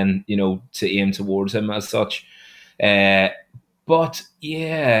and playing, to aim towards him as such. But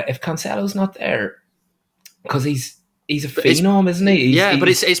yeah, if Cancelo's not there, because he's a phenom, isn't he? But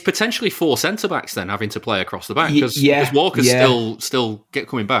it's potentially 4 centre-backs then having to play across the back because Walker's still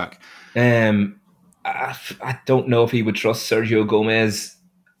coming back. I don't know if he would trust Sergio Gomez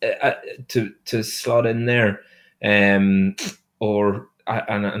to slot in there, and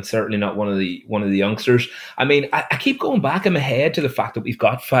certainly not one of the youngsters. I mean, I keep going back in my head to the fact that we've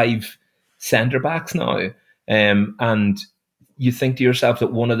got 5 centre backs now, and you think to yourself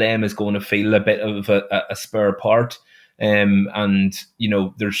that one of them is going to feel a bit of a spare part, and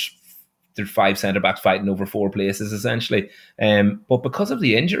there's 5 centre-backs fighting over 4 places, essentially. But because of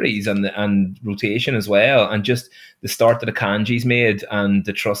the injuries and rotation as well, and just the start that Akanji's made and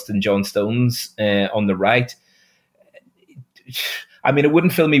the trust in John Stones on the right, I mean, it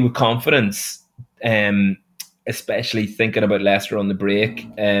wouldn't fill me with confidence, especially thinking about Leicester on the break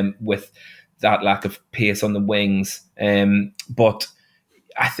with that lack of pace on the wings. But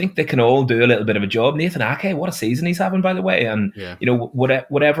I think they can all do a little bit of a job. Nathan Ake, what a season he's having, by the way. And,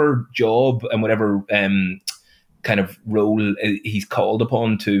 whatever job and whatever kind of role he's called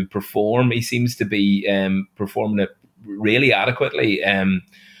upon to perform, he seems to be performing it really adequately and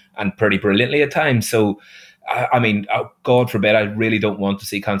pretty brilliantly at times. So, I mean, God forbid, I really don't want to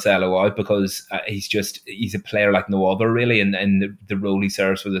see Cancelo out because he's a player like no other, really, and the role he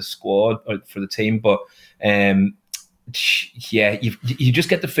serves for the squad, or for the team. But, you just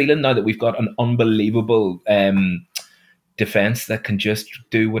get the feeling now that we've got an unbelievable defense that can just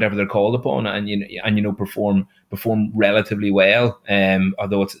do whatever they're called upon and perform relatively well.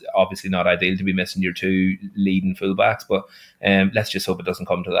 Although it's obviously not ideal to be missing your two leading fullbacks, but let's just hope it doesn't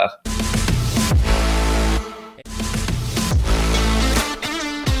come to that.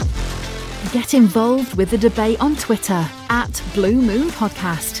 Get involved with the debate on Twitter at Blue Moon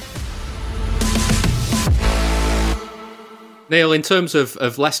Podcast. Neil, in terms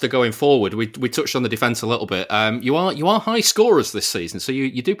of Leicester going forward, we touched on the defence a little bit. You are high scorers this season, so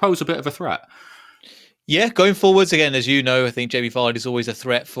you do pose a bit of a threat. Yeah, going forwards, again, as you know, I think Jamie Vardy is always a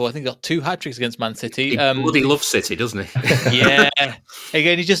threat for, I think, got 2 hat-tricks against Man City. He bloody loves City, doesn't he? Yeah.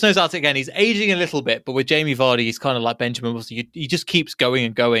 Again, he just knows how to, again, he's aging a little bit, but with Jamie Vardy, he's kind of like Benjamin Wilson. He just keeps going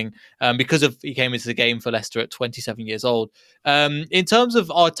and going because he came into the game for Leicester at 27 years old. In terms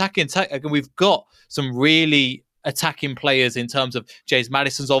of our attacking, again, we've got some really attacking players in terms of James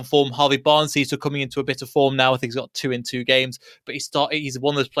Maddison's on form. Harvey Barnes seems to coming into a bit of form now. I think he's got 2 in 2 games, but he's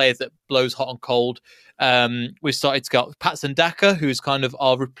one of those players that blows hot and cold. We've started to get Patson Daka, who's kind of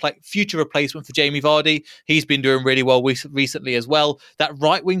our future replacement for Jamie Vardy. He's been doing really well recently as well. That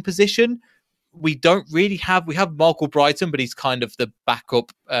right wing position, we don't really have. We have Michael Brighton, but he's kind of the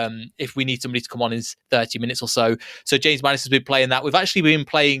backup if we need somebody to come on in 30 minutes or so. So James Maddison's been playing that. We've actually been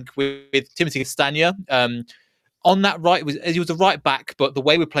playing with Timothy Castagna. On that right, he was a right back, but the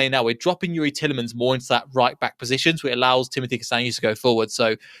way we're playing now, we're dropping Yuri Tillemans more into that right back position, so it allows Timothy Castagna to go forward.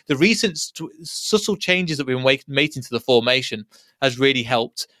 So the recent subtle changes that we've been making to the formation has really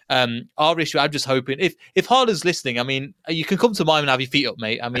helped. Our issue, I'm just hoping, if Harlan's listening, I mean, you can come to mine and have your feet up,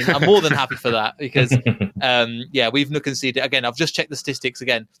 mate. I mean, I'm more than happy for that because, we've not conceded. Again, I've just checked the statistics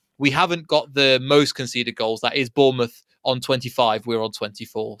again. We haven't got the most conceded goals. That is Bournemouth on 25. We're on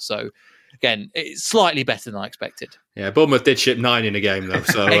 24. So, again, it's slightly better than I expected. Yeah, Bournemouth did ship 9 in a game though.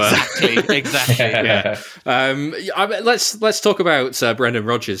 So exactly. Yeah. Let's talk about Brendan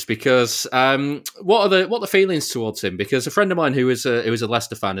Rodgers because what are the feelings towards him? Because a friend of mine who is a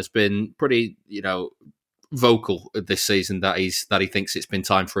Leicester fan has been pretty vocal this season that he thinks it's been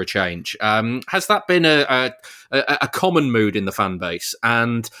time for a change. Has that been a common mood in the fan base?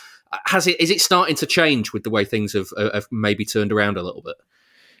 And is it starting to change with the way things have maybe turned around a little bit?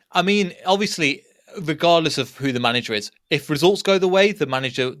 I mean, obviously, regardless of who the manager is, if results go the way, the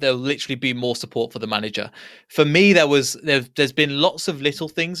manager, there'll literally be more support for the manager. For me, there's been lots of little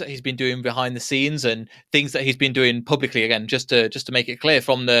things that he's been doing behind the scenes and things that he's been doing publicly. Again, just to make it clear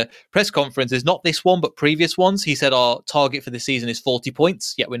from the press conferences, not this one, but previous ones, he said our target for this season is 40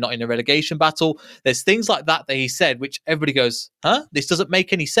 points, yet we're not in a relegation battle. There's things like that he said, which everybody goes, huh? This doesn't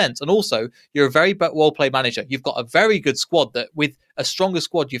make any sense. And also, you're a very well-played manager. You've got a very good squad that with a stronger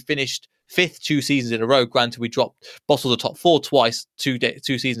squad, you've finished 5th 2 seasons in a row. Granted, we dropped bottled the top 4 twice, 2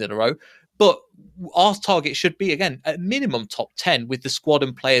 seasons in a row. But our target should be, again, at minimum top 10 with the squad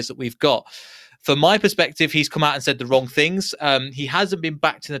and players that we've got. From my perspective, he's come out and said the wrong things. He hasn't been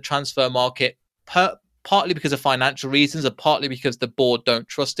backed in the transfer market partly because of financial reasons and partly because the board don't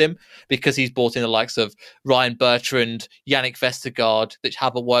trust him because he's brought in the likes of Ryan Bertrand, Yannick Vestergaard, that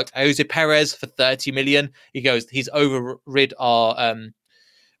haven't worked. Jose Perez for 30 million. He goes, he's overrid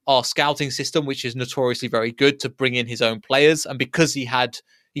our scouting system, which is notoriously very good, to bring in his own players. And because he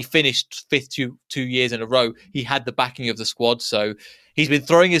finished 5th 2 years in a row, he had the backing of the squad. So he's been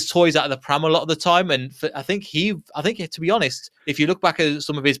throwing his toys out of the pram a lot of the time. And I think to be honest, if you look back at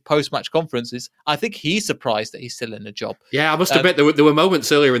some of his post-match conferences, I think he's surprised that he's still in the job. Yeah, I must admit there were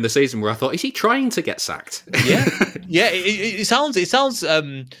moments earlier in the season where I thought, is he trying to get sacked? Yeah, yeah. It sounds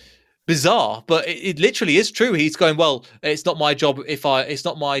bizarre, but it literally is true. He's going, well, it's not my job it's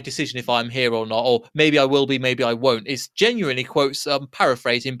not my decision if I'm here or not, or maybe I will be, maybe I won't. It's genuinely quotes,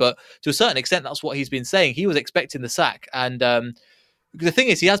 paraphrasing, but to a certain extent, that's what he's been saying. He was expecting the sack, and the thing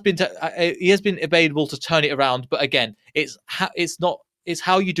is, he has been able to turn it around. But again, it's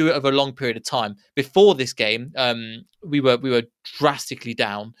how you do it over a long period of time. Before this game, we were drastically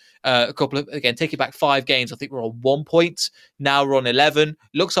down. Take it back 5 games. I think we're on 1 point. Now we're on 11.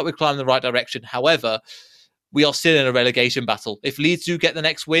 Looks like we're climbing the right direction. However, we are still in a relegation battle. If Leeds do get the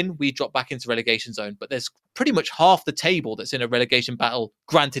next win, we drop back into relegation zone. But there's pretty much half the table that's in a relegation battle.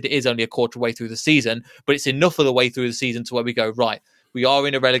 Granted, it is only a quarter way through the season, but it's enough of the way through the season to where we go, right, we are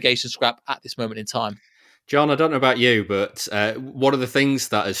in a relegation scrap at this moment in time. John, I don't know about you, but one of the things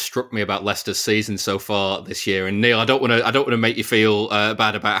that has struck me about Leicester's season so far this year, and Neil, I don't want to make you feel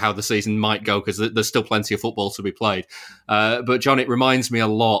bad about how the season might go because there's still plenty of football to be played. But John, it reminds me a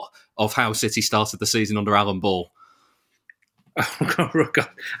lot of how City started the season under Alan Ball. Oh God!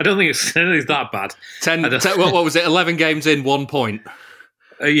 I don't think it's that bad. What was it? 11 games in, 1 point.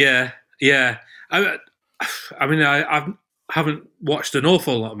 Yeah. I mean, haven't watched an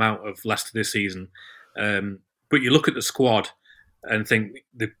awful amount of Leicester this season, but you look at the squad and think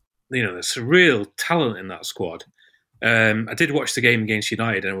there's some real talent in that squad. I did watch the game against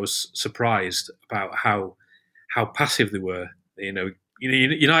United, and I was surprised about how passive they were.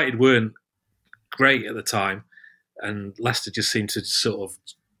 United weren't great at the time, and Leicester just seemed to sort of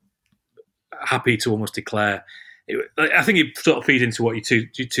happy to almost declare. I think it sort of feeds into what you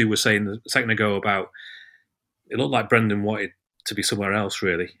two were saying a second ago about it looked like Brendan wanted to be somewhere else,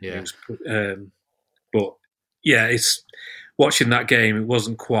 really. Yeah. But yeah, it's watching that game. It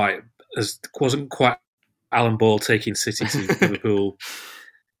wasn't quite Alan Ball taking City to Liverpool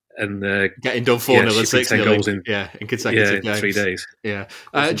and getting done 4-0 and 6-0 goals in consecutive games. 3 days. Yeah,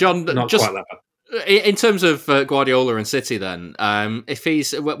 John, not just quite that bad. In terms of Guardiola and City, then, if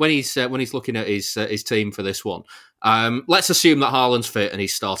he's when he's looking at his team for this one, let's assume that Haaland's fit and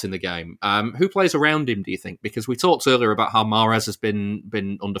he's starting the game. Who plays around him, do you think? Because we talked earlier about how Mahrez has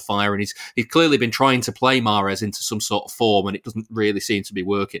been under fire, and he's clearly been trying to play Mahrez into some sort of form, and it doesn't really seem to be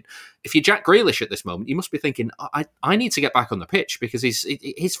working. If you're Jack Grealish at this moment, you must be thinking, I need to get back on the pitch because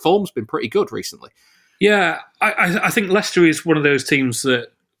his form's been pretty good recently. Yeah, I think Leicester is one of those teams that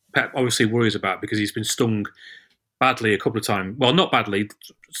Pep obviously worries about because he's been stung badly a couple of times. Well, not badly,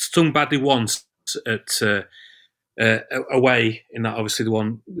 stung badly once at away in that. Obviously, the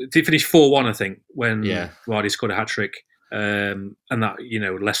one they finished 4-1, I think, when Vardy scored a hat trick, and that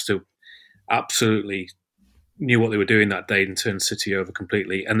Leicester absolutely knew what they were doing that day and turned City over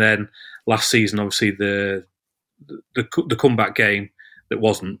completely. And then last season, obviously the comeback game that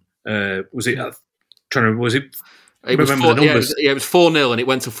wasn't was it? Was it? It was 4-0 and it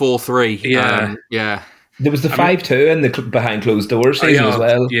went to 4-3. Yeah. There was the 5-2 and the behind closed doors season as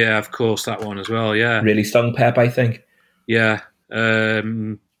well. Yeah, of course, that one as well. Yeah, really stung Pep, I think. Yeah, but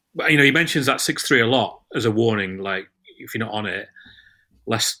he mentions that 6-3 a lot as a warning. Like, if you're not on it,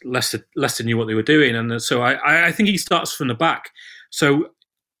 Leicester knew what they were doing, and so I think he starts from the back. So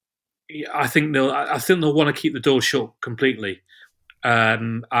I think they'll want to keep the door shut completely,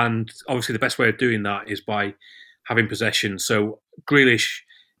 and obviously the best way of doing that is by having possession. So Grealish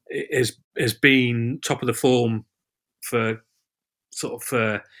has been top of the form for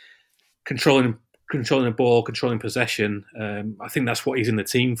controlling the ball, controlling possession. I think that's what he's in the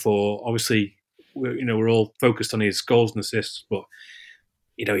team for. Obviously, we're all focused on his goals and assists, but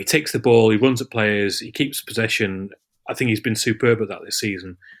he takes the ball, he runs at players, he keeps possession. I think he's been superb at that this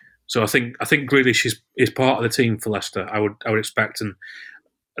season. So I think Grealish is part of the team for Leicester. I would expect, and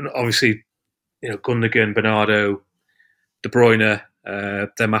obviously, Gundogan, Bernardo, De Bruyne,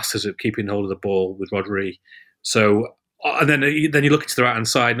 they're masters at keeping hold of the ball with Rodri. So, and then you look into the right hand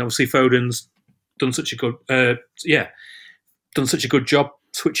side, and obviously Foden's done such a good job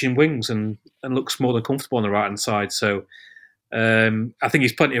switching wings and looks more than comfortable on the right hand side. So, I think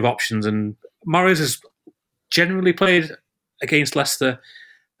he's plenty of options. And Mahrez has generally played against Leicester,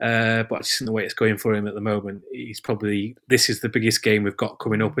 but I just think the way it's going for him at the moment, this is the biggest game we've got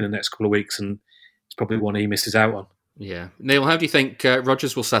coming up in the next couple of weeks, and it's probably one he misses out on. Yeah. Neil, how do you think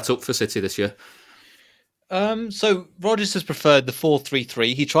Rodgers will set up for City this year? So Rodgers has preferred the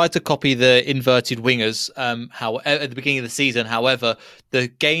 4-3-3. He tried to copy the inverted wingers at the beginning of the season. However, the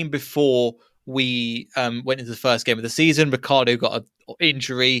game before we went into the first game of the season, Ricardo got an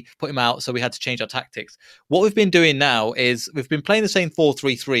injury, put him out, so we had to change our tactics. What we've been doing now is we've been playing the same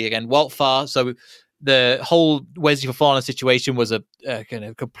 4-3-3 again. Wout Faes, so the whole Wesley Fofana situation was a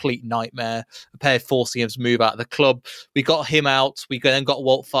complete nightmare. A pair forcing him to move out of the club. We got him out. We then got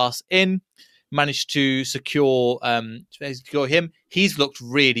Wout Faes in. Managed to secure him. He's looked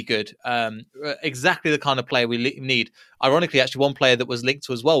really good. Exactly the kind of player we need. Ironically, actually, one player that was linked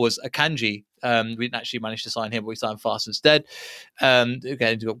to as well was Akanji. We didn't actually manage to sign him, but we signed Faes instead. Again,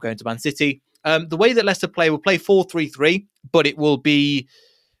 ended up going to Man City. The way that Leicester play, will play 4-3-3, but it will be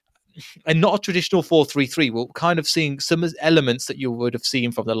not a traditional 4-3-3. We're kind of seeing some elements that you would have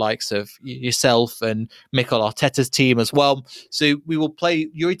seen from the likes of yourself and Mikel Arteta's team as well. So we will play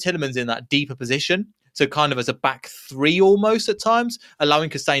Youri Tielemans in that deeper position. So kind of as a back three almost at times, allowing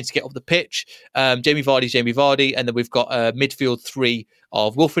Castagne to get off the pitch. Jamie Vardy. And then we've got a midfield three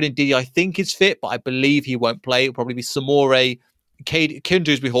of Wilfred Ndidi, I think is fit, but I believe he won't play. It'll probably be Samore,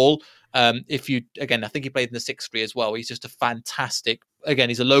 Kieran Hall. I think he played in the 6-3 as well. He's just a fantastic. Again,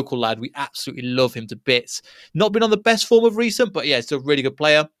 he's a local lad. We absolutely love him to bits. Not been on the best form of recent, but yeah, it's a really good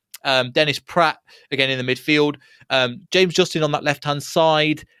player. Dennis Pratt, again, in the midfield. James Justin on that left-hand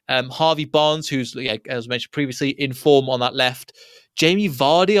side. Harvey Barnes, who's, as mentioned previously, in form on that left. Jamie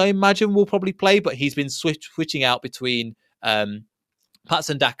Vardy, I imagine, will probably play, but he's been switching out between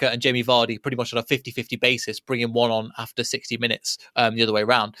Patson Daka and Jamie Vardy pretty much on a 50-50 basis, bringing one on after 60 minutes the other way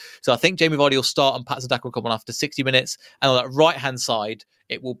around. So I think Jamie Vardy will start and Patson Daka will come on after 60 minutes. And on that right-hand side,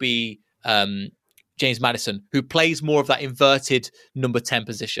 it will be James Maddison, who plays more of that inverted number 10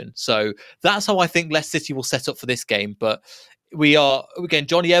 position. So that's how I think Leicester City will set up for this game. But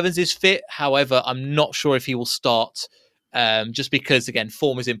Johnny Evans is fit. However, I'm not sure if he will start just because, again,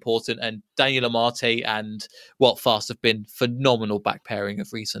 form is important. And Daniel Amate and Wout Faes have been phenomenal back pairing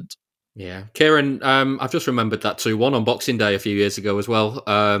of recent. Yeah. Kieran, I've just remembered that 2-1 on Boxing Day a few years ago as well,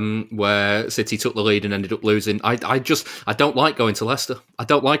 where City took the lead and ended up losing. I don't like going to Leicester. I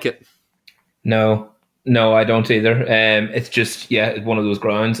don't like it. No, I don't either. It's just, one of those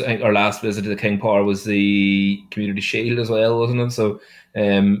grounds. I think our last visit to the King Power was the Community Shield as well, wasn't it? So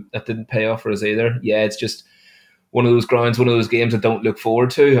that didn't pay off for us either. Yeah, it's just one of those grounds, one of those games I don't look forward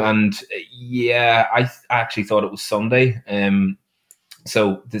to. And I actually thought it was Sunday.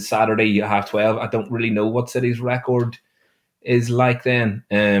 So the Saturday, 12:30, I don't really know what City's record is like then.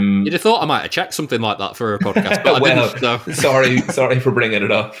 You'd have thought I might have checked something like that for a podcast, but I didn't. So. Sorry for bringing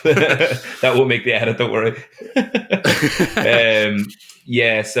it up. That won't make the edit, don't worry.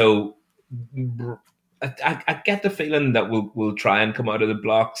 So I get the feeling that we'll try and come out of the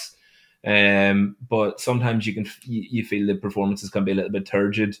blocks, but sometimes you feel the performances can be a little bit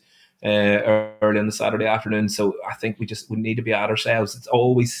turgid early on the Saturday afternoon. So I think we need to be at ourselves. It's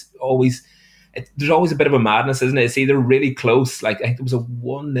always there's always a bit of a madness, isn't it? It's either really close, like I think there was a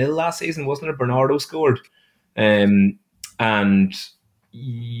 1-0 last season, wasn't it? Bernardo scored, and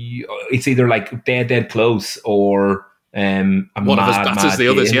it's either like dead close or one of us batters the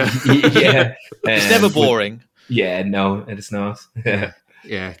others. Yeah. It's never boring. No, it is not.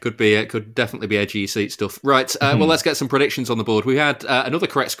 Yeah, could definitely be edgy seat stuff. Right, well, let's get some predictions on the board. We had another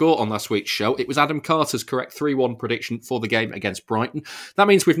correct score on last week's show. It was Adam Carter's correct 3-1 prediction for the game against Brighton. That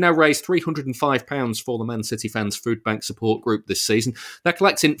means we've now raised £305 for the Man City Fans Food Bank support group this season. They're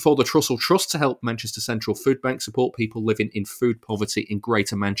collecting for the Trussell Trust to help Manchester Central Food Bank support people living in food poverty in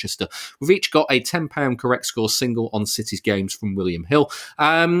Greater Manchester. We've each got a £10 correct score single on City's games from William Hill.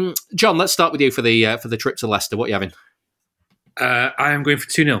 John, let's start with you for the trip to Leicester. What are you having? I am going for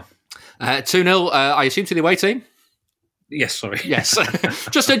 2-0. 2-0, I assume to the away team? Yes, sorry. Yes.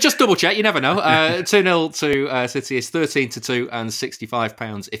 just double check, you never know. 2-0 to City is 13-2 and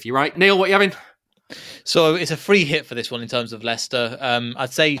 £65 if you're right. Neil, what are you having? So it's a free hit for this one in terms of Leicester.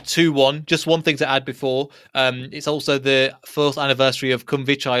 I'd say 2-1. Just one thing to add before. It's also the first anniversary of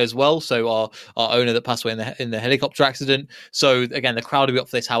Kumvichai as well. So our owner that passed away in the helicopter accident. So again, the crowd will be up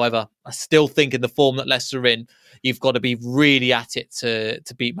for this. However, I still think in the form that Leicester are in, you've got to be really at it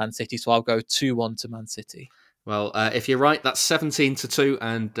to beat Man City. So I'll go 2-1 to Man City. Well, if you're right, that's 17-2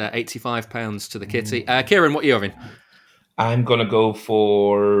 and £85 to the kitty. Kieran, what are you having? I'm going to go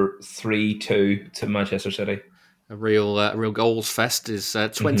for 3-2 to Manchester City. A real goals fest is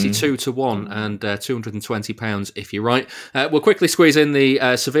 22-1 and £220 if you're right. We'll quickly squeeze in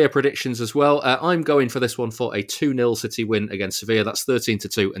the Sevilla predictions as well. I'm going for this one for a 2-0 City win against Sevilla. That's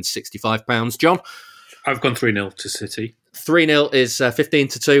 13-2 and £65. John? I've gone 3-0 to City. 3-0 is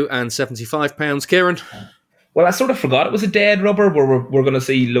 15-2 and £75. Kieran? Well, I sort of forgot it was a dead rubber where we're going to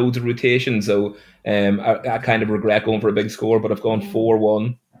see loads of rotation. So I kind of regret going for a big score, but I've gone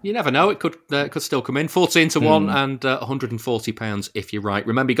 4-1. You never know. It could still come in. 14-1 and £140 if you're right.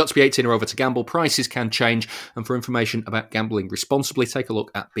 Remember, you've got to be 18 or over to gamble. Prices can change. And for information about gambling responsibly, take a look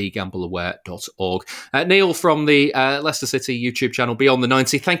at begambleaware.org. Neil from the Leicester City YouTube channel, Beyond the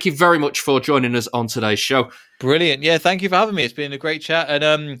 90, thank you very much for joining us on today's show. Brilliant. Yeah, thank you for having me. It's been a great chat.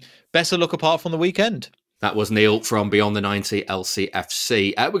 And best of luck apart from the weekend. That was Neil from Beyond the 90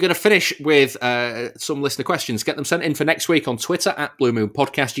 LCFC. We're going to finish with some listener questions. Get them sent in for next week on Twitter at Blue Moon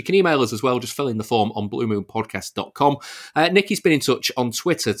Podcast. You can email us as well. Just fill in the form on bluemoonpodcast.com. Nicky's been in touch on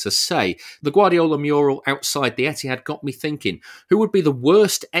Twitter to say, the Guardiola mural outside the Etihad got me thinking, who would be the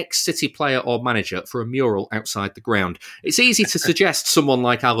worst ex-City player or manager for a mural outside the ground? It's easy to suggest someone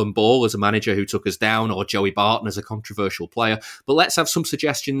like Alan Ball as a manager who took us down, or Joey Barton as a controversial player, but let's have some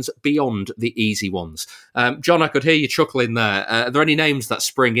suggestions beyond the easy ones. John, I could hear you chuckling there. Are there any names that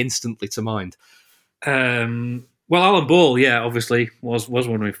spring instantly to mind? Well, Alan Ball, yeah, obviously was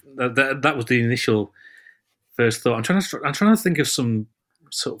one of that was the initial first thought. I'm trying to think of some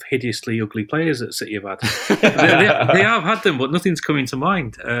sort of hideously ugly players that City have had. they have had them, but nothing's coming to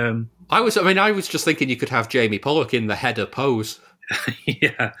mind. I was just thinking you could have Jamie Pollock in the header pose.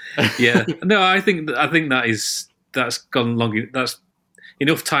 yeah. No, I think that's gone long. That's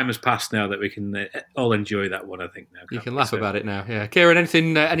enough time has passed now that we can all enjoy that one, I think. Now you can laugh about it now, yeah. Kieran,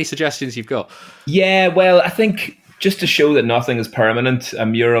 any suggestions you've got? Yeah, well, I think just to show that nothing is permanent, a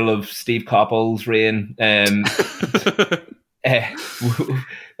mural of Steve Coppell's reign. And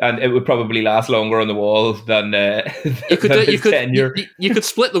it would probably last longer on the wall than you could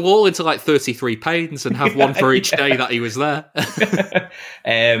split the wall into like 33 panes and have one for each day that he was there.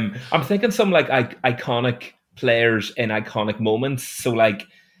 I'm thinking some like iconic players in iconic moments. So like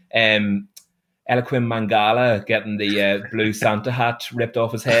Eloquim Mangala getting the blue Santa hat ripped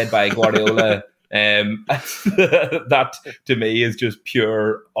off his head by Guardiola. That to me is just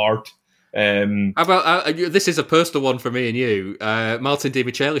pure art. How about this is a personal one for me and you. Martin Di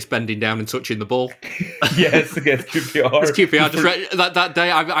Michele bending down and touching the ball. Yes, against QPR. It's QPR. Just that day,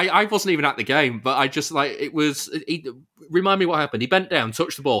 I wasn't even at the game, but I just like it was. Remind me what happened. He bent down,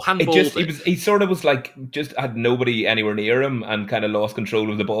 touched the ball, handballed it. He sort of was like just had nobody anywhere near him and kind of lost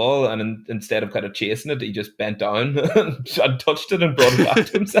control of the ball. And instead of kind of chasing it, he just bent down and touched it and brought it back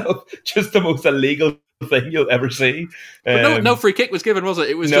to himself. Just the most illegal thing you'll ever see. But no free kick was given, was it?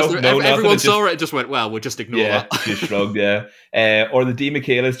 It was everyone saw it and just went, well, we'll just ignore that. Just shrugged, yeah. Or the Di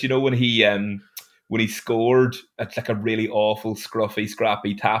Michaelis, do you know when he scored, it's like a really awful, scruffy,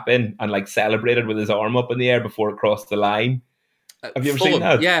 scrappy tap in and like celebrated with his arm up in the air before it crossed the line. Have you ever seen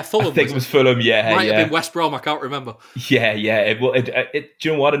that? Yeah, Fulham. I think it was Fulham, yeah. Might have been West Brom, I can't remember. Yeah. Do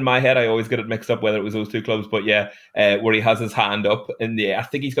you know what? In my head, I always get it mixed up whether it was those two clubs, but yeah, where he has his hand up in the air. I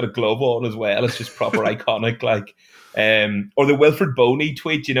think he's got a glove on as well. It's just proper iconic, like. Or the Wilfred Boney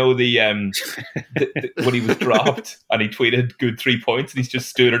tweet, you know, the when he was dropped and he tweeted good 3 points and he's just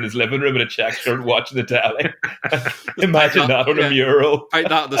stood in his living room in a check shirt watching the telly. Imagine that on a mural. Right,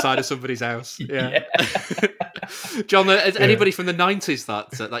 that on the side of somebody's house. Yeah. John, is anybody from the 90s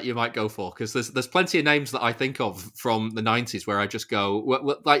that you might go for? Because there's plenty of names that I think of from the 90s where I just go,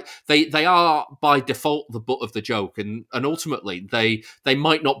 like they are by default the butt of the joke, and ultimately they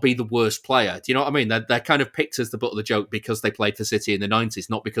might not be the worst player. Do you know what I mean? They're kind of picked as the butt of the joke because they played for City in the 90s,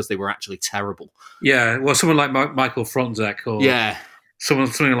 not because they were actually terrible. Yeah, well, someone like Michael Fronzek or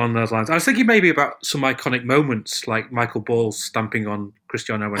something along those lines. I was thinking maybe about some iconic moments like Michael Ball stamping on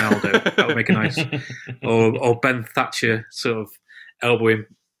Cristiano Ronaldo. That would make a nice... or Ben Thatcher sort of elbowing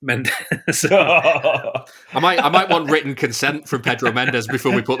Mendes. I might want written consent from Pedro Mendes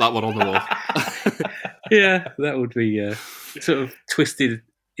before we put that one on the wall. Yeah, that would be sort of twisted,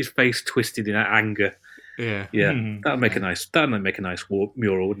 his face twisted in anger. Yeah. That'd make a nice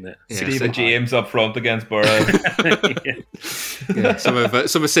mural, wouldn't it? Yeah, Stephen James up front against Borough. Some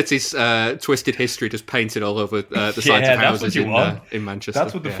of City's twisted history just painted all over the sides of houses in Manchester.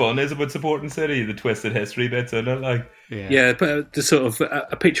 That's what the fun is about supporting City, the twisted history bits, isn't it? Like, but the sort of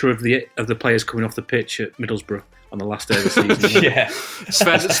a picture of the players coming off the pitch at Middlesbrough on the last day of the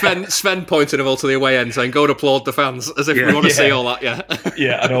season. Sven pointed them all to the away end saying, go and applaud the fans, as if we want to see all that,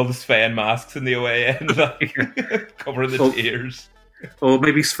 and all the Sven masks in the away end, like, covering the tears. Or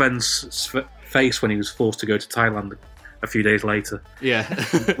maybe Sven's face when he was forced to go to Thailand a few days later. Yeah.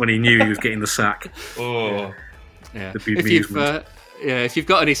 When he knew he was getting the sack. Oh. Yeah. If you've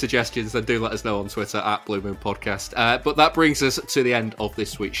got any suggestions, then do let us know on Twitter at Blue Moon Podcast. But that brings us to the end of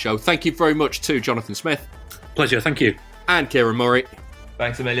this week's show. Thank you very much to Jonathan Smith. Pleasure, thank you. And Kieran Murray.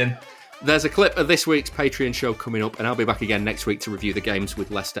 Thanks a million. There's a clip of this week's Patreon show coming up, and I'll be back again next week to review the games with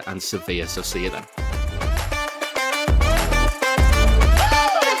Leicester and Sevilla, so see you then.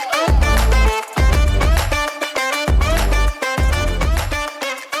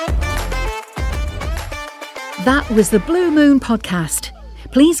 That was the Blue Moon Podcast.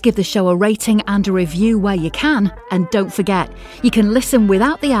 Please give the show a rating and a review where you can. And don't forget, you can listen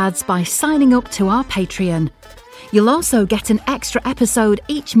without the ads by signing up to our Patreon. You'll also get an extra episode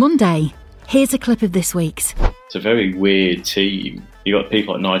each Monday. Here's a clip of this week's. It's a very weird team. You got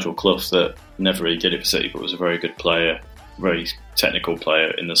people like Nigel Clough that never really did it for City, but was a very good player, very technical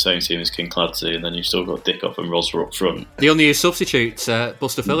player in the same team as King Clancy, and then you've still got Dickoff and Rosler up front. The only substitute,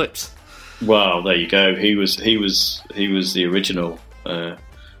 Buster Phillips. Well, there you go. He was the original.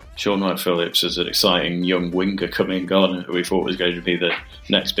 Sean Wright Phillips is an exciting young winger coming on who we thought was going to be the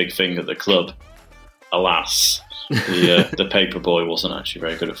next big thing at the club. Alas, the paper boy wasn't actually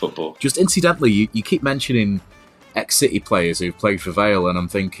very good at football. Just incidentally, you keep mentioning ex-City players who've played for Vale, and I'm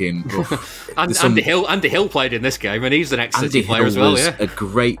thinking... Andy Hill played in this game, and he's an ex-City player as well, a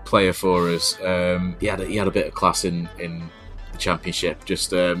great player for us. He had a bit of class in the Championship.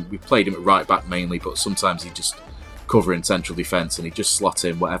 Just we played him at right back mainly, but sometimes he'd just cover in central defence and he'd just slot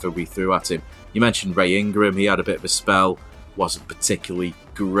in whatever we threw at him. You mentioned Ray Ingram. He had a bit of a spell, wasn't particularly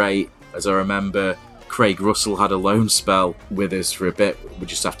great, as I remember. Craig Russell had a loan spell with us for a bit,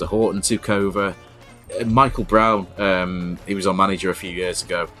 just after Horton took over. Michael Brown, he was our manager a few years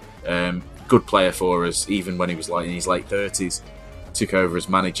ago. good player for us, even when he was like in his late 30s. Took over as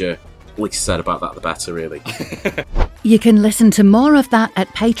manager. The least said about that, the better, really. You can listen to more of that at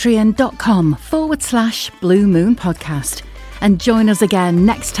patreon.com/Blue Moon Podcast. And join us again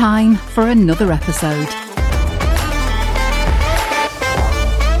next time for another episode.